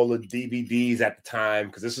supported all the DVDs at the time,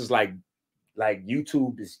 because this is like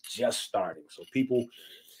YouTube is just starting. So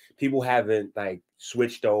people haven't like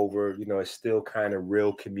switched over, you know, it's still kind of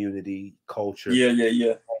real community culture. Yeah.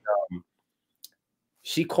 And,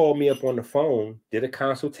 she called me up on the phone, did a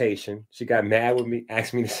consultation. She got mad with me,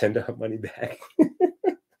 asked me to send her money back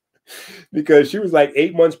because she was like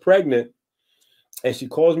 8 months pregnant. And she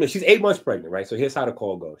calls me. She's 8 months pregnant, right? So here's how the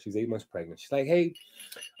call goes. She's 8 months pregnant. She's like, hey,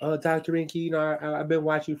 Dr. EnQi, you know, I've been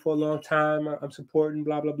watching you for a long time. I'm supporting,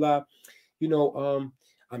 blah, blah, blah. You know,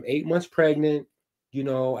 I'm 8 months pregnant. You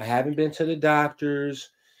know, I haven't been to the doctors.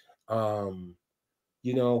 You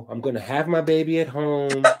know, I'm going to have my baby at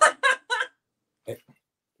home.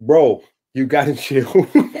 Bro, you got to chill.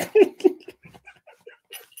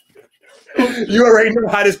 You already know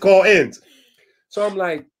how this call ends. So I'm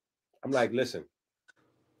like, listen,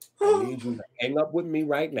 I need you to hang up with me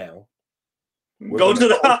right now. Go to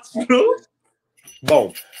the hospital.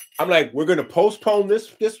 Boom. I'm like, we're going to postpone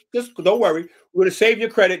this. Don't worry. We're going to save your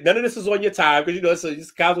credit. None of this is on your time, because, you know, it's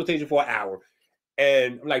a consultation for an hour.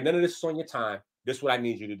 And I'm like, none of this is on your time. This is what I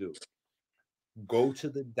need you to do. Go to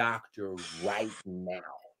the doctor right now.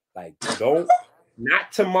 Like,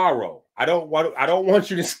 not tomorrow. I don't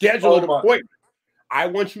want you to schedule an appointment. I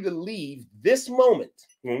want you to leave this moment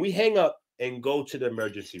when we hang up and go to the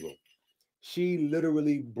emergency room. She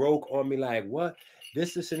literally broke on me like, what?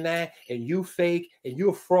 This and that, and you fake, and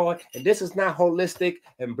you're a fraud, and this is not holistic,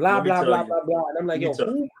 and blah, blah, blah, blah, blah. And I'm like, yo,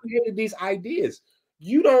 who created these ideas?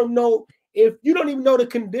 You don't know. If you don't even know the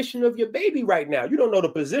condition of your baby right now, you don't know the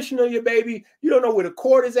position of your baby, you don't know where the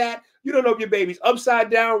cord is at, you don't know if your baby's upside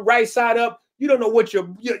down, right side up, you don't know what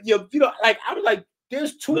you know, like, I was like,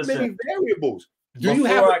 there's too many variables. Do you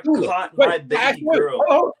have a doula?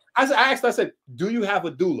 I said, do you have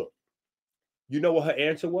a doula? You know what her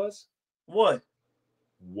answer was? What?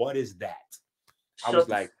 What is that? I was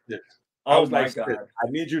like, this. I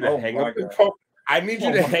need you to hang up the phone. I need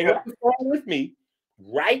you to hang up the phone with me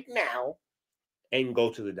right now and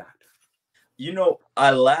go to the doctor. You know,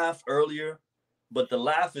 I laughed earlier, but the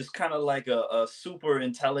laugh is kind of like a super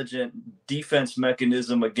intelligent defense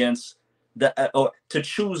mechanism against or to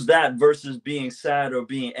choose that versus being sad or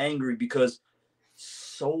being angry, because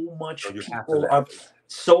so much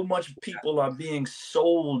people are being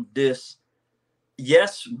sold this.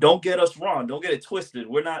 Yes, don't get us wrong. Don't get it twisted.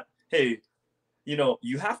 We're not, hey, you know,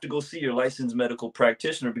 you have to go see your licensed medical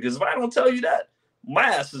practitioner, because if I don't tell you that, my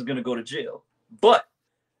ass is going to go to jail. But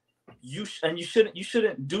you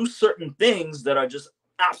shouldn't do certain things that are just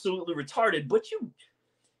absolutely retarded, but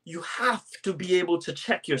you have to be able to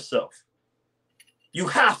check yourself. You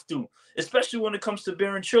have to, especially when it comes to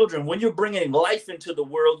bearing children. When you're bringing life into the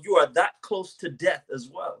world, you are that close to death as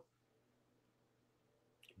well.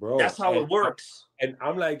 Bro, that's how it works. And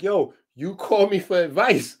I'm like, yo, you call me for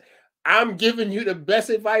advice. I'm giving you the best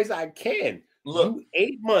advice I can. Look, you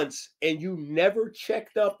 8 months and you never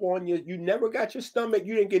checked up on you never got your stomach.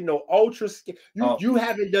 You didn't get no ultra scan. You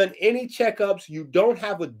haven't done any checkups. You don't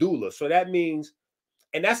have a doula. So that means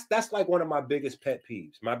And that's like one of my biggest pet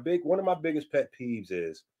peeves. One of my biggest pet peeves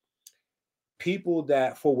is people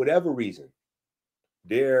that, for whatever reason,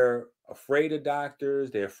 they're afraid of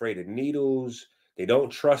doctors, they're afraid of needles, they don't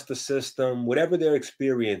trust the system, whatever their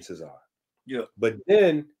experiences are. Yeah. But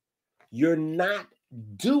then you're not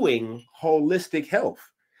doing holistic health.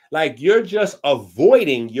 Like, you're just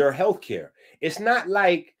avoiding your healthcare. It's not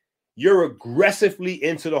like you're aggressively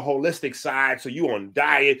into the holistic side. So you on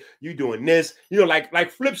diet, you doing this,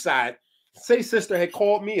 like flip side. Say sister had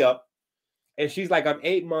called me up and she's like, I'm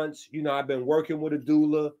 8 months. I've been working with a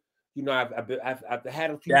doula. I've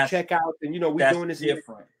had a few checkouts, and we're doing this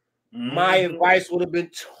different. My advice would have been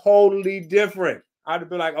totally different. I'd have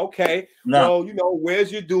been like, okay, well,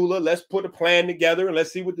 where's your doula? Let's put a plan together and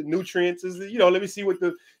let's see what the nutrients is. Let me see what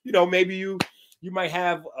the, maybe you might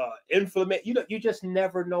have inflammation. You just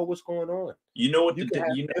never know what's going on. What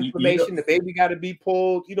inflammation, the baby got to be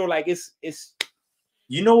pulled. Like it's.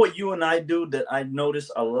 What you and I do that I notice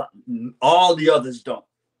a lot, all the others don't.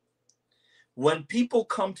 When people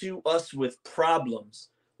come to us with problems,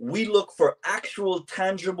 we look for actual,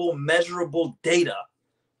 tangible, measurable data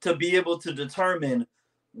to be able to determine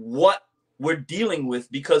what we're dealing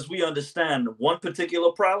with, because we understand one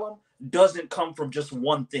particular problem doesn't come from just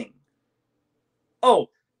one thing. Oh,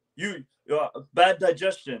 you bad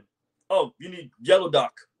digestion. Oh, you need yellow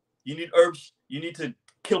dock. You need herbs. You need to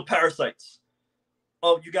kill parasites.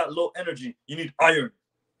 Oh, you got low energy. You need iron.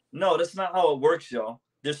 No, that's not how it works, y'all.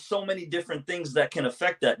 There's so many different things that can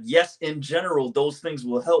affect that. Yes, in general, those things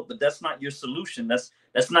will help, but that's not your solution. That's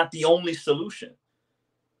not the only solution.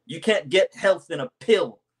 You can't get health in a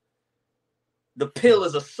pill. The pill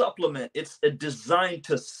is a supplement. It's designed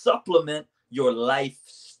to supplement your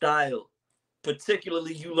lifestyle,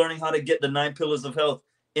 particularly you learning how to get the 9 pillars of health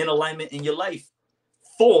in alignment in your life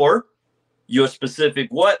for your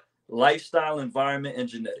specific lifestyle, environment, and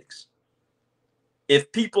genetics.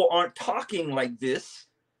 If people aren't talking like this,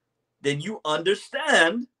 then you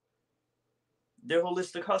understand they're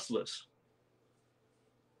holistic hustlers.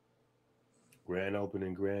 Grand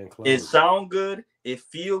opening, grand close. It sound good. It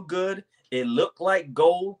feel good. It look like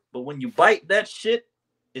gold. But when you bite that shit,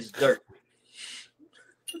 it's dirt.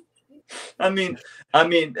 and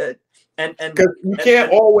because you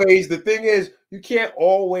can't always. The thing is, you can't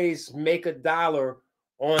always make a dollar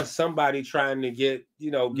on somebody trying to get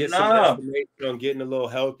some information on getting a little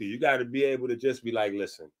healthy. You got to be able to just be like,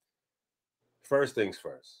 listen. First things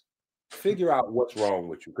first, figure out what's wrong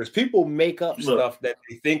with you, because people make up stuff that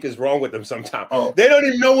they think is wrong with them sometimes. They don't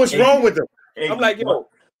even know what's wrong with them. I'm like,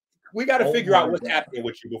 we got to figure out what's happening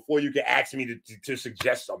with you before you can ask me to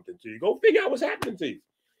suggest something to you. Go figure out what's happening to you.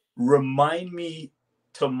 Remind me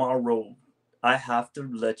tomorrow. I have to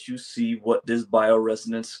let you see what this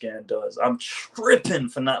bioresonance scan does. I'm tripping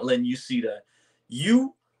for not letting you see that.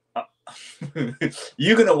 You're going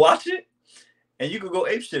to watch it and you can go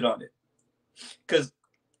ape shit on it. Because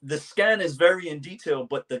the scan is very in detail,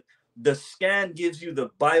 but the scan gives you the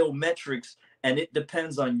biometrics, and it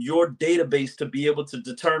depends on your database to be able to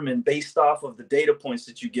determine, based off of the data points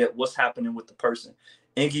that you get, what's happening with the person.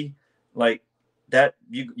 EnQi, like that,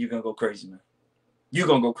 you're going to go crazy, man. You're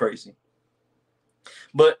going to go crazy.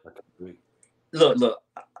 But look,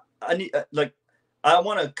 I need, I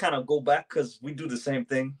want to kind of go back because we do the same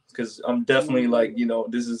thing, because I'm definitely like,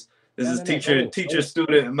 this is teacher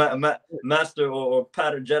student master or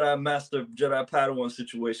pattern Jedi master Jedi Padawan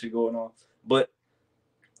situation going on. But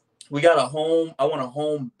we got I want to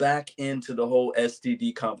home back into the whole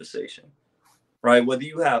STD conversation, right? Whether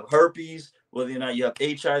you have herpes, whether or not you have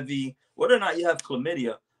HIV, whether or not you have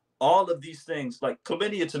chlamydia, all of these things, like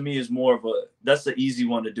chlamydia to me is more of that's the easy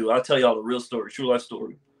one to do. I'll tell y'all a real story, true life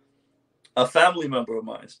story. A family member of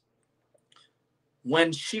mine,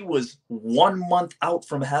 when she was 1 month out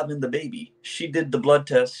from having the baby, she did the blood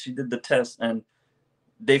test, she did the test, and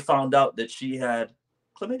they found out that she had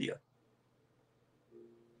chlamydia.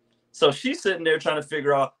 So she's sitting there trying to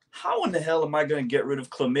figure out, how in the hell am I going to get rid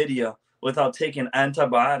of chlamydia without taking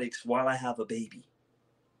antibiotics while I have a baby?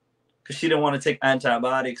 Because she didn't want to take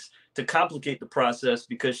antibiotics to complicate the process,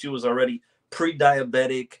 because she was already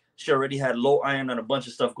pre-diabetic. She already had low iron and a bunch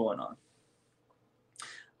of stuff going on.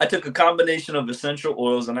 I took a combination of essential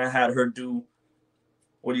oils and I had her do,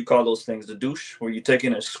 what do you call those things? The douche, where you take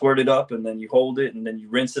it and squirt it up and then you hold it and then you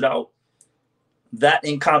rinse it out. That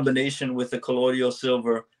in combination with a colloidal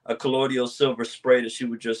silver spray that she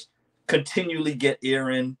would just continually get air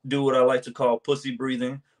in, do what I like to call pussy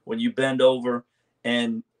breathing, when you bend over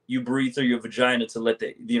and you breathe through your vagina to let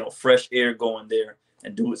the fresh air go in there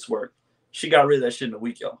and do its work. She got rid of that shit in a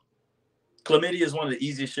week, y'all. Chlamydia is one of the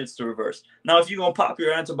easiest shits to reverse. Now, if you're going to pop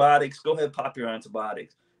your antibiotics, go ahead, pop your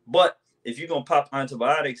antibiotics. But if you're going to pop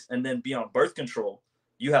antibiotics and then be on birth control,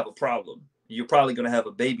 you have a problem. You're probably going to have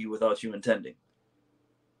a baby without you intending.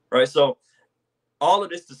 Right? So all of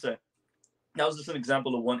this to say, that was just an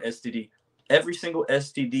example of one STD. Every single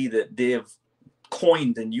STD that they have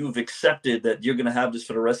coined and you've accepted that you're going to have this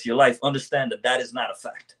for the rest of your life, understand that that is not a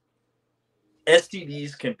fact.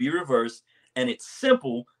 STDs can be reversed, and it's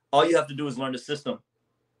simple. All you have to do is learn the system.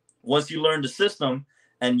 Once you learn the system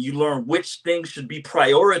and you learn which things should be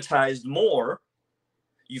prioritized more,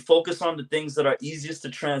 you focus on the things that are easiest to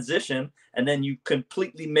transition, and then you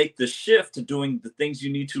completely make the shift to doing the things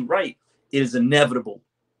you need to right. It is inevitable,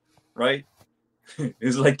 right?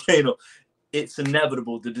 It's like, it's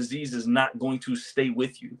inevitable. The disease is not going to stay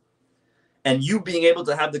with you. And you being able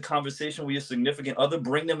to have the conversation with your significant other,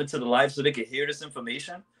 bring them into the life so they can hear this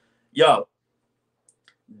information. Yo,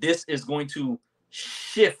 this is going to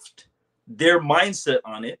shift their mindset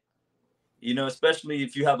on it. Especially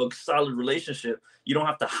if you have a solid relationship, you don't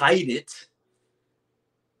have to hide it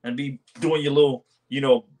and be doing your little,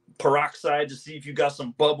 peroxide to see if you got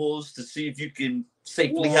some bubbles, to see if you can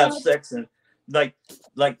safely have sex. And like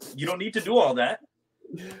you don't need to do all that.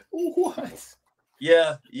 What?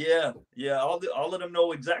 Yeah. All of them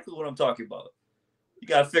know exactly what I'm talking about. You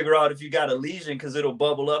got to figure out if you got a lesion, because it'll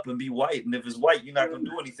bubble up and be white. And if it's white, you're not going to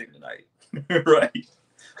do anything tonight.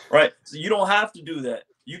 Right. So you don't have to do that.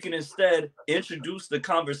 You can instead introduce the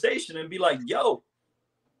conversation and be like, yo,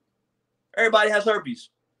 everybody has herpes.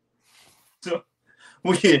 So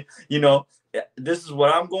we can, this is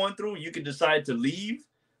what I'm going through. You can decide to leave,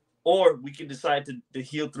 or we can decide to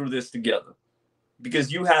heal through this together,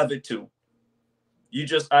 because you have it too. You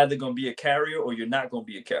just either going to be a carrier or you're not going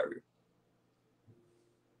to be a carrier.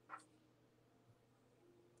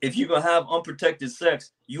 If you're going to have unprotected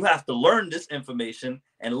sex, you have to learn this information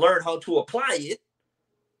and learn how to apply it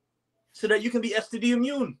so that you can be STD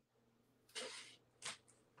immune.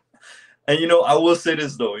 And I will say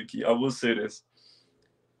this though, EnQi, I will say this.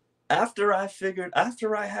 After I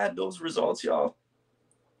had those results, y'all,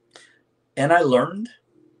 and I learned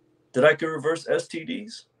that I could reverse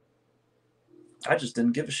STDs, I just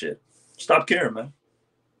didn't give a shit. Stop caring, man.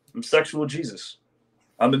 I'm sexual Jesus.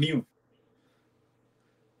 I'm immune.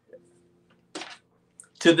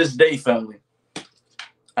 To this day, family,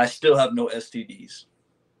 I still have no STDs.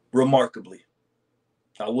 Remarkably.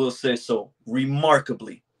 I will say so.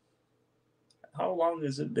 Remarkably. How long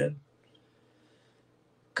has it been?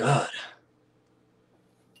 God.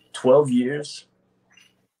 12 years?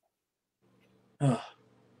 I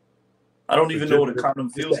don't even know what a condom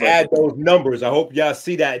feels like. Add those numbers. I hope y'all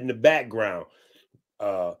see that in the background.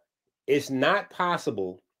 It's not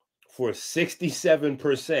possible for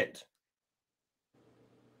 67%.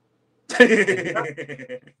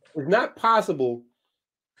 It's not possible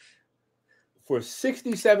for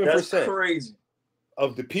 67% crazy.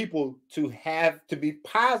 Of the people to have to be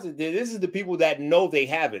positive. This is the people that know they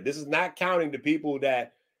have it. This is not counting the people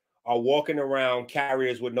that are walking around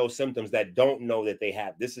carriers with no symptoms that don't know that they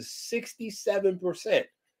have. This is 67%.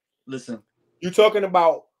 Listen, you're talking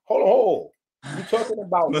about, hold on. You're talking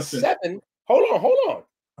about seven. Hold on.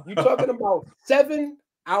 You're talking about 7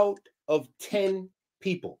 out of 10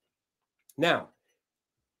 people. Now,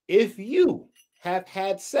 if you have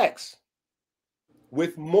had sex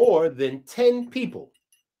with more than 10 people,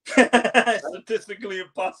 statistically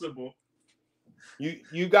impossible.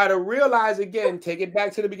 You got to realize, again, take it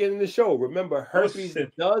back to the beginning of the show. Remember, herpes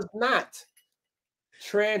does not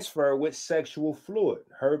transfer with sexual fluid.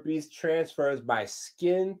 Herpes transfers by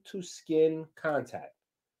skin to skin contact.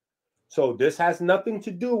 So this has nothing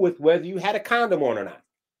to do with whether you had a condom on or not.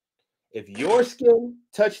 If your skin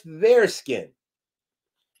touched their skin,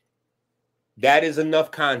 that is enough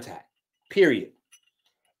contact, period.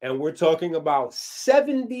 And we're talking about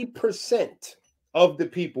 70% of the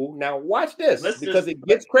people. Now watch this, because it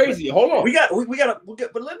gets crazy. Hold on. We got.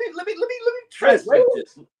 But let me translate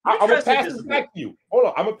this. I'm gonna pass it back to you. Hold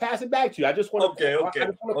on. I'm gonna pass it back to you. I just want to. I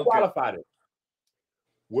just want to qualify it.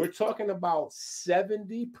 We're talking about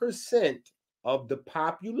 70% of the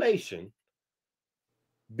population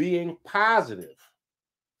being positive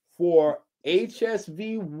for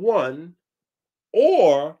HSV1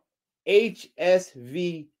 or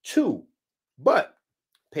HSV2. But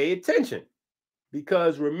pay attention,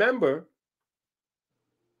 because remember,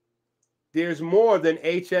 there's more than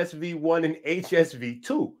HSV1 and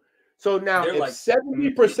HSV2. So now if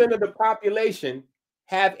 70% of the population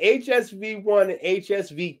have HSV1 and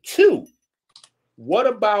HSV2, what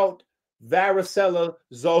about varicella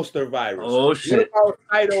zoster virus? Oh, What shit. about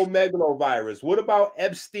cytomegalovirus? What about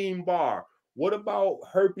Epstein-Barr? What about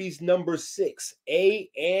herpes number 6, A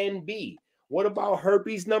and B? What about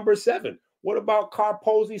herpes number 7? What about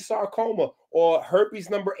Kaposi sarcoma or herpes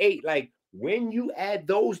number 8? Like, when you add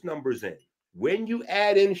those numbers in, when you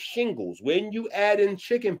add in shingles, when you add in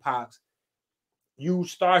chickenpox, you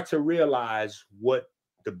start to realize what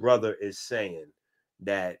the brother is saying,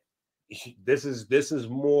 that this is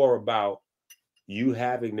more about you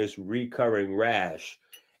having this recurring rash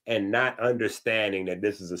and not understanding that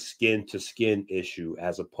this is a skin to skin issue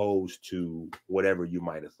as opposed to whatever you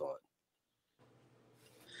might have thought.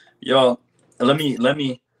 Yo, let me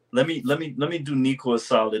do Nico a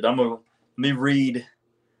solid. Let me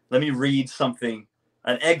read something,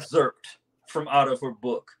 an excerpt from out of her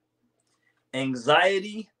book.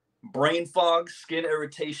 Anxiety, brain fog, skin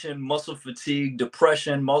irritation, muscle fatigue,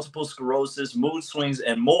 depression, multiple sclerosis, mood swings,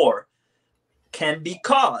 and more can be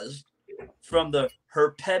caused from the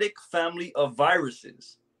herpetic family of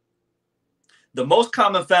viruses. The most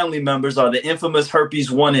common family members are the infamous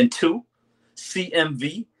herpes 1 and 2,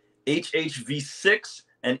 CMV, HHV6,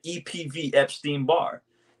 and EPV, Epstein-Barr.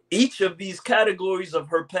 Each of these categories of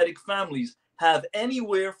herpetic families have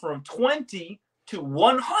anywhere from 20 to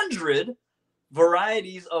 100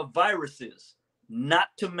 varieties of viruses, not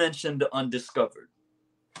to mention the undiscovered.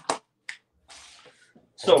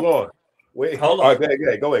 So, hold on. Wait, hold on.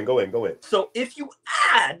 Go in. So if you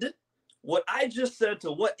add what I just said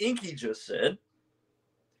to what EnQi just said,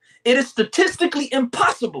 it is statistically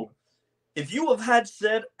impossible. If you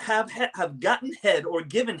have gotten head or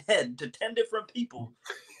given head to 10 different people,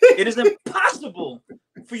 it is impossible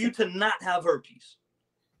for you to not have herpes.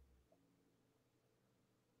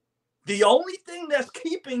 The only thing that's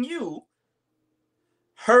keeping you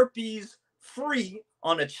herpes free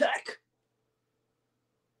on a check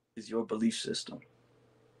is your belief system.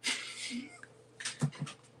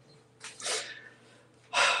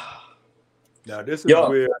 Now this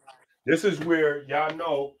is where y'all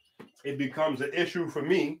know it becomes an issue for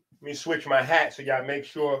me. Let me switch my hat so y'all make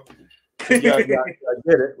sure y'all get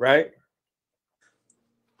it right.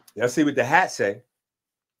 Y'all see what the hat say?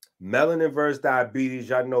 Melanin versus diabetes.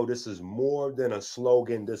 Y'all know this is more than a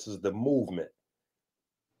slogan. This is the movement.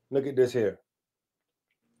 Look at this here.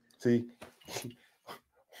 See,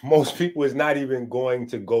 most people is not even going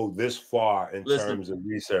to go this far in terms of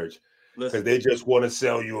research because they just want to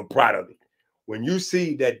sell you a product. When you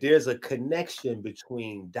see that there's a connection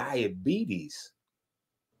between diabetes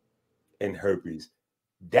and herpes,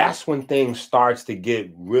 that's when things starts to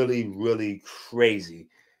get really, really crazy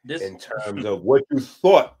in terms of what you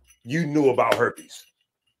thought you knew about herpes.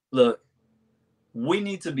 Look, we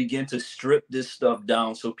need to begin to strip this stuff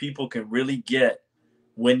down so people can really get,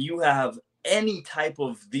 when you have any type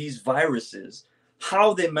of these viruses,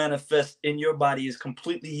 how they manifest in your body is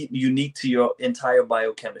completely unique to your entire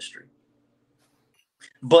biochemistry.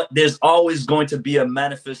 But there's always going to be a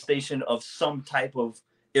manifestation of some type of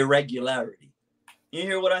irregularity. You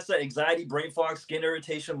hear what I said? Anxiety, brain fog, skin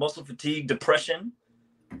irritation, muscle fatigue, depression,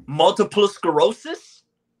 multiple sclerosis.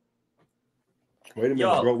 Wait a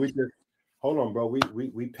minute, bro. Hold on, bro.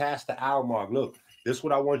 We passed the hour mark. Look, this is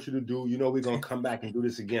what I want you to do. You know we're gonna come back and do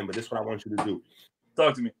this again, but this is what I want you to do.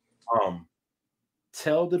 Talk to me.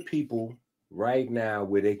 Tell the people right now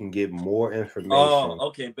where they can get more information. Oh,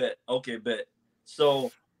 okay, bet.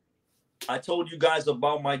 So I told you guys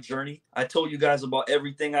about my journey. I told you guys about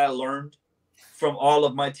everything I learned from all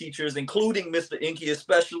of my teachers, including Mr. EnQi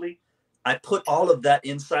especially. I put all of that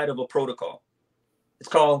inside of a protocol. It's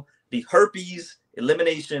called the Herpes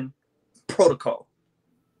Elimination Protocol.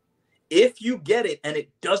 If you get it and it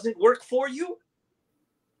doesn't work for you,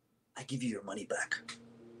 I give you your money back.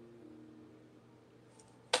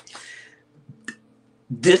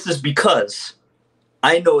 This is because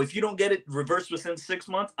I know if you don't get it reversed within 6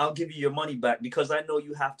 months, I'll give you your money back because I know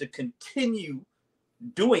you have to continue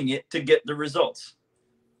doing it to get the results.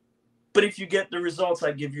 But if you get the results,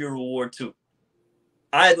 I give you a reward too.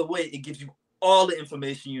 Either way, it gives you all the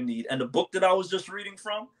information you need. And the book that I was just reading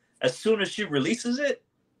from, as soon as she releases it,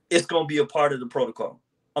 it's going to be a part of the protocol.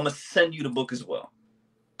 I'm going to send you the book as well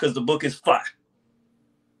because the book is fire.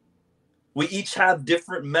 We each have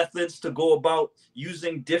different methods to go about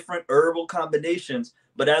using different herbal combinations.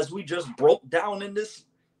 But as we just broke down in this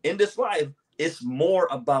live, it's more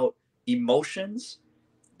about emotions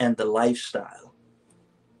and the lifestyle.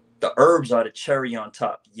 The herbs are the cherry on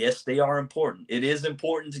top. Yes, they are important. It is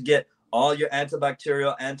important to get all your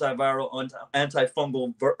antibacterial, antiviral,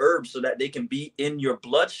 antifungal herbs so that they can be in your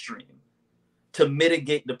bloodstream to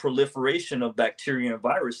mitigate the proliferation of bacteria and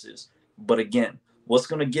viruses. But again, What's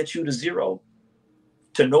going to get you to 0?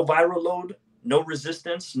 To no viral load, no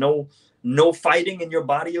resistance, no fighting in your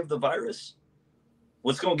body of the virus?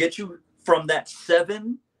 What's going to get you from that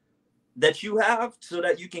 7 that you have so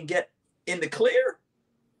that you can get in the clear?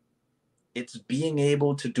 It's being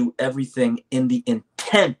able to do everything in the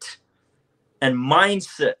intent and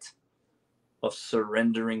mindset of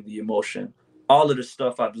surrendering the emotion. All of the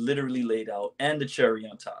stuff I've literally laid out, and the cherry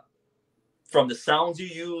on top. From the sounds you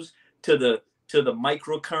use to the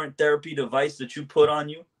microcurrent therapy device that you put on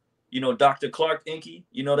you. You know, Dr. Clark EnQi,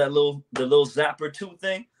 you know, the little zapper 2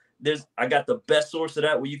 thing. I got the best source of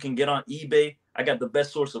that where you can get on eBay. I got the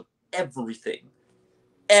best source of everything.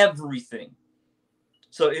 Everything.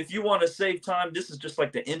 So if you want to save time, this is just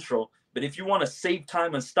like the intro. But if you want to save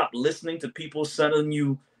time and stop listening to people sending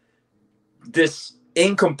you this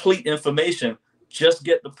incomplete information, just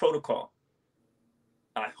get the protocol.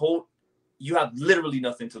 I hope you have literally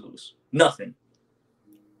nothing to lose. Nothing.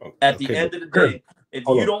 At the end of the day, if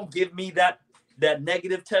you don't give me that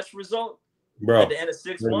negative test result, bro, at the end of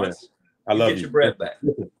 6 months, I love you. Get your bread back.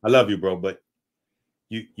 I love you, bro, but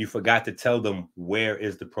you forgot to tell them where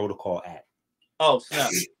is the protocol at. Oh, snap.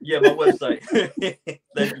 Yeah, my website.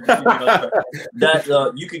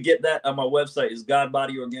 You could get that on my website. Is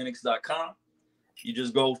godbodyorganics.com. You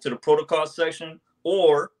just go to the protocol section,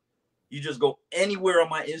 or you just go anywhere on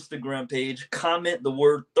my Instagram page, comment the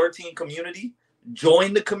word 13 community,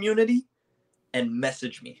 join the community, and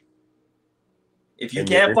message me. If you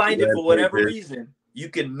can't find it for whatever reason, you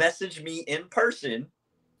can message me in person,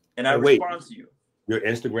 and I respond to you. Your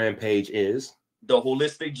Instagram page is? The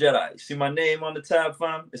Holistic Jedi. See my name on the tab,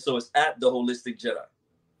 fam? So it's at The Holistic Jedi.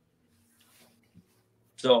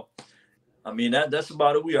 So, I mean, that's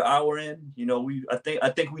about it. We are an hour in. You know, I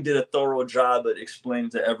think we did a thorough job at explaining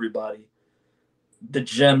to everybody the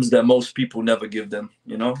gems that most people never give them,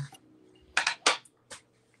 you know?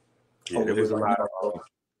 Yeah, there was a lot of,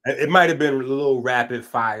 it might have been a little rapid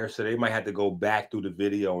fire, so they might have to go back through the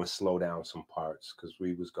video and slow down some parts because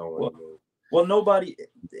we was going. Well, nobody,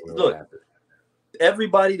 look,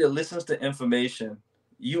 everybody that listens to information,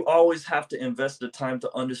 you always have to invest the time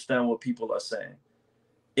to understand what people are saying.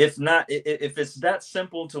 If not, if it's that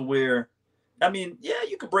simple to where, I mean, yeah,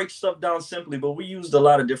 you could break stuff down simply, but we used a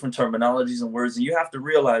lot of different terminologies and words, and you have to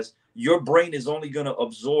realize your brain is only going to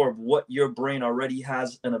absorb what your brain already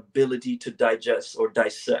has an ability to digest or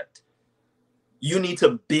dissect. You need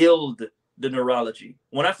to build the neurology.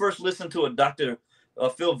 When I first listened to a Dr.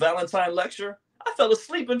 Phil Valentine lecture, I fell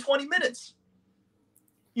asleep in 20 minutes.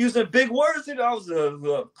 Using big words, and I was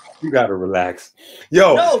you gotta relax.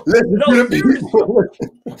 Yo, listen to the people.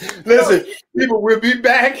 Listen, people, we'll be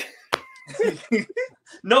back.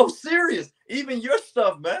 No, serious. Even your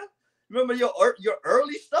stuff, man. Remember your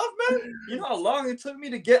early stuff, man? You know how long it took me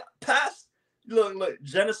to get past look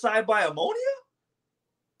genocide by ammonia?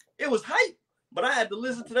 It was hype, but I had to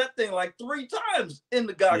listen to that thing like 3 times in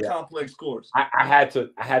the God Complex course. I had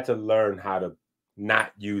to learn how to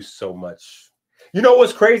not use so much. You know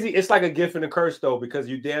what's crazy? It's like a gift and a curse, though, because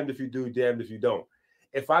you're damned if you do, damned if you don't.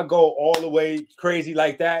 If I go all the way crazy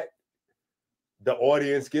like that, the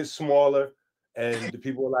audience gets smaller and the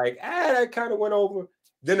people are like, that kind of went over.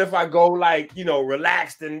 Then if I go like, you know,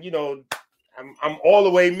 relaxed and, you know, I'm all the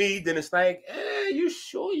way me, then it's like, you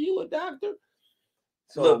sure you a doctor?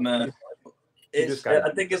 So, look, man,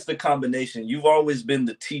 I think it's the combination. You've always been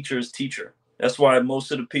the teacher's teacher. That's why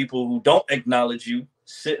most of the people who don't acknowledge you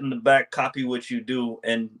sit in the back, copy what you do,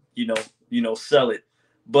 and you know, sell it.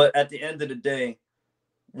 But at the end of the day,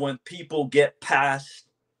 when people get past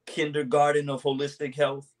kindergarten of holistic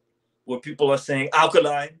health, where people are saying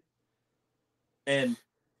alkaline and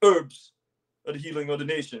herbs are the healing of the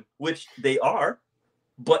nation, which they are,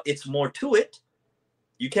 but it's more to it.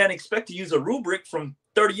 You can't expect to use a rubric from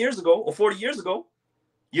 30 years ago or 40 years ago.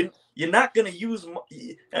 You're not going to use,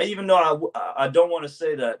 even though I don't want to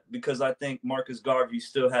say that, because I think Marcus Garvey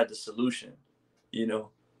still had the solution. You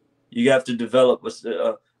know, you have to develop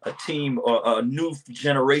a team or a new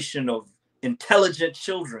generation of intelligent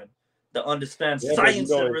children that understand science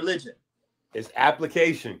and religion. It's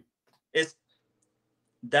application.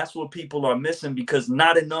 That's what people are missing, because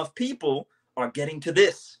not enough people are getting to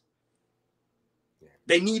this.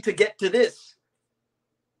 They need to get to this.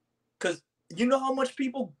 Because you know how much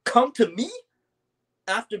people come to me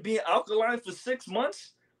after being alkaline for 6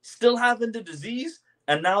 months, still having the disease,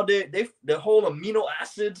 and now their whole amino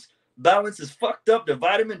acids balance is fucked up, their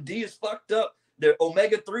vitamin D is fucked up, their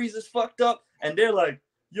omega-3s is fucked up, and they're like,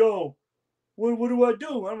 yo, what do I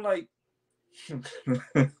do? I'm like, get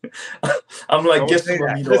some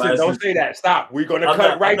amino acids. Don't say that. Stop. We're gonna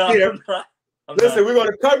cut right there. Listen, we're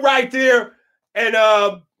gonna cut right there. And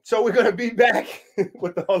so we're gonna be back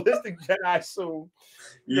with the holistic Jedi soon.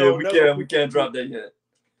 Yeah, we can't drop that yet.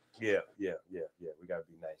 Yeah. We gotta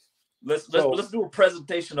be nice. Let's do a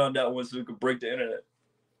presentation on that one so we can break the internet.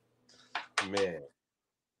 Man,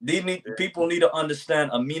 people need to understand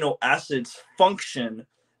amino acids function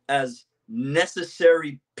as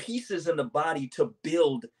necessary pieces in the body to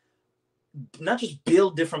build, not just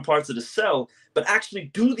build different parts of the cell, but actually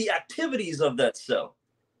do the activities of that cell.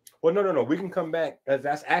 Well, no. We can come back.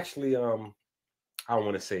 That's actually I don't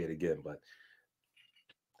want to say it again, but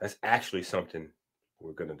that's actually something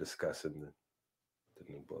we're going to discuss in the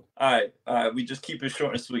new book. All right. We just keep it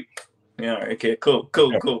short and sweet. Yeah. Okay. Cool.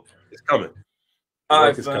 It's coming. All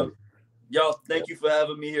right, fam. Y'all, thank you for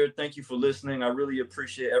having me here. Thank you for listening. I really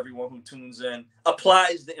appreciate everyone who tunes in,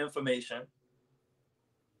 applies the information,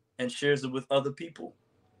 and shares it with other people.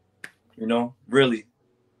 You know, really,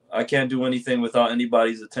 I can't do anything without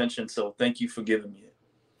anybody's attention. So thank you for giving me it.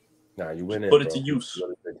 Nah, you went in. Put it to use.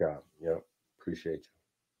 Good job. Yeah, appreciate you.